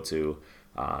Tokyo, to,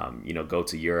 go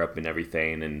to Europe and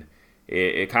everything. And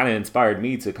it kind of inspired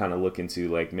me to kind of look into,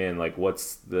 like, man, like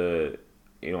what's the,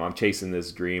 I'm chasing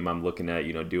this dream. I'm looking at,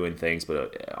 doing things.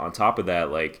 But on top of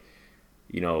that, like,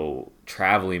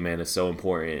 traveling, man, is so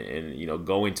important. And,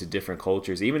 going to different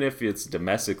cultures, even if it's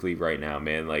domestically right now,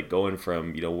 man, like going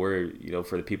from, we're,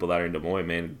 for the people that are in Des Moines,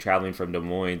 man, traveling from Des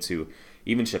Moines to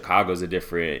even Chicago's a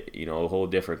different, a whole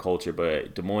different culture,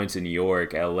 but Des Moines to New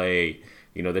York, LA,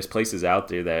 there's places out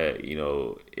there that,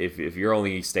 if you're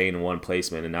only staying in one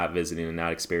place, man, and not visiting and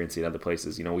not experiencing other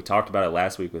places, we talked about it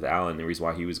last week with Alan, the reason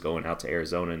why he was going out to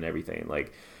Arizona and everything.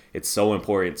 Like, it's so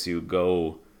important to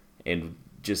go and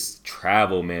just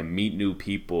travel, man, meet new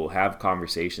people, have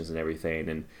conversations and everything.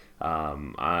 And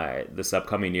this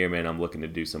upcoming year, man, I'm looking to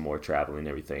do some more traveling and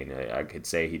everything. I could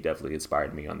say he definitely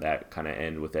inspired me on that kind of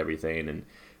end with everything.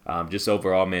 And just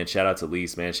overall, man, shout out to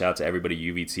Leece, man, shout out to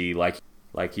everybody UVT.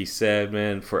 Like he said,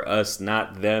 man, for us,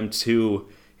 not them too.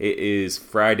 It is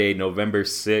Friday, November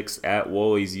 6th at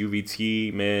Woolies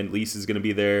UVT, man. Leece is going to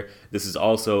be there. This is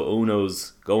also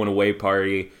Uno's going away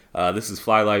party. This is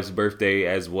Fly Life's birthday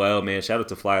as well, man. Shout out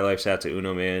to Fly Life. Shout out to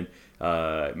Uno, man.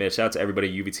 Man, shout out to everybody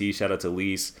at UVT. Shout out to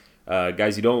Leece.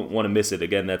 Guys, you don't want to miss it.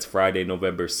 Again, that's Friday,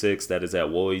 November 6th. That is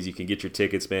at Woolies. You can get your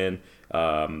tickets, man.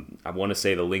 I want to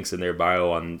say the links in their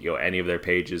bio on any of their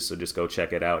pages, so just go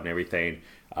check it out and everything.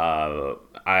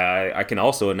 I can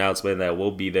also announce, man, that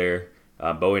we'll be there.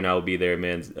 Bowie and I will be there,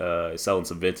 man, selling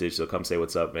some vintage, so come say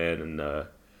what's up, man. And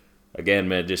again,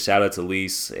 man, just shout out to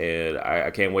Leece, and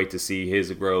I can't wait to see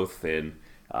his growth. And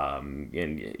now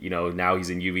he's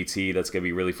in UVT. That's gonna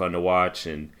be really fun to watch.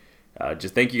 And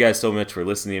just thank you guys so much for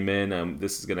listening, man.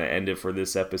 This is gonna end it for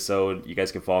this episode. You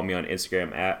guys can follow me on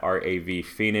Instagram at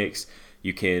RAVPhoenix.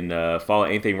 You can follow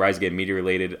anything Rise Again Media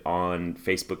related on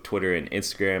Facebook, Twitter, and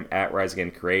Instagram at Rise Again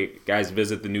Create. Guys,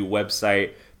 visit the new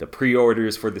website. The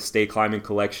pre-orders for the Stay Climbing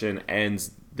collection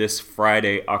ends this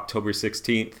Friday, October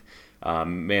 16th.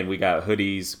 Man, we got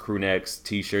hoodies, crew necks,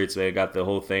 t-shirts, man, got the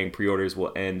whole thing. Pre-orders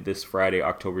will end this Friday,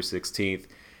 October 16th.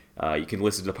 You can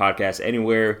listen to the podcast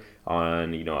anywhere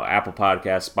on, Apple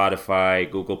Podcasts, Spotify,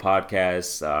 Google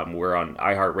Podcasts. We're on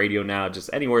iHeartRadio now. Just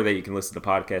anywhere that you can listen to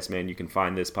podcasts, man, you can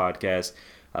find this podcast.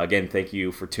 Again, thank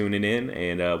you for tuning in,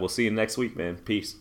 and we'll see you next week, man. Peace.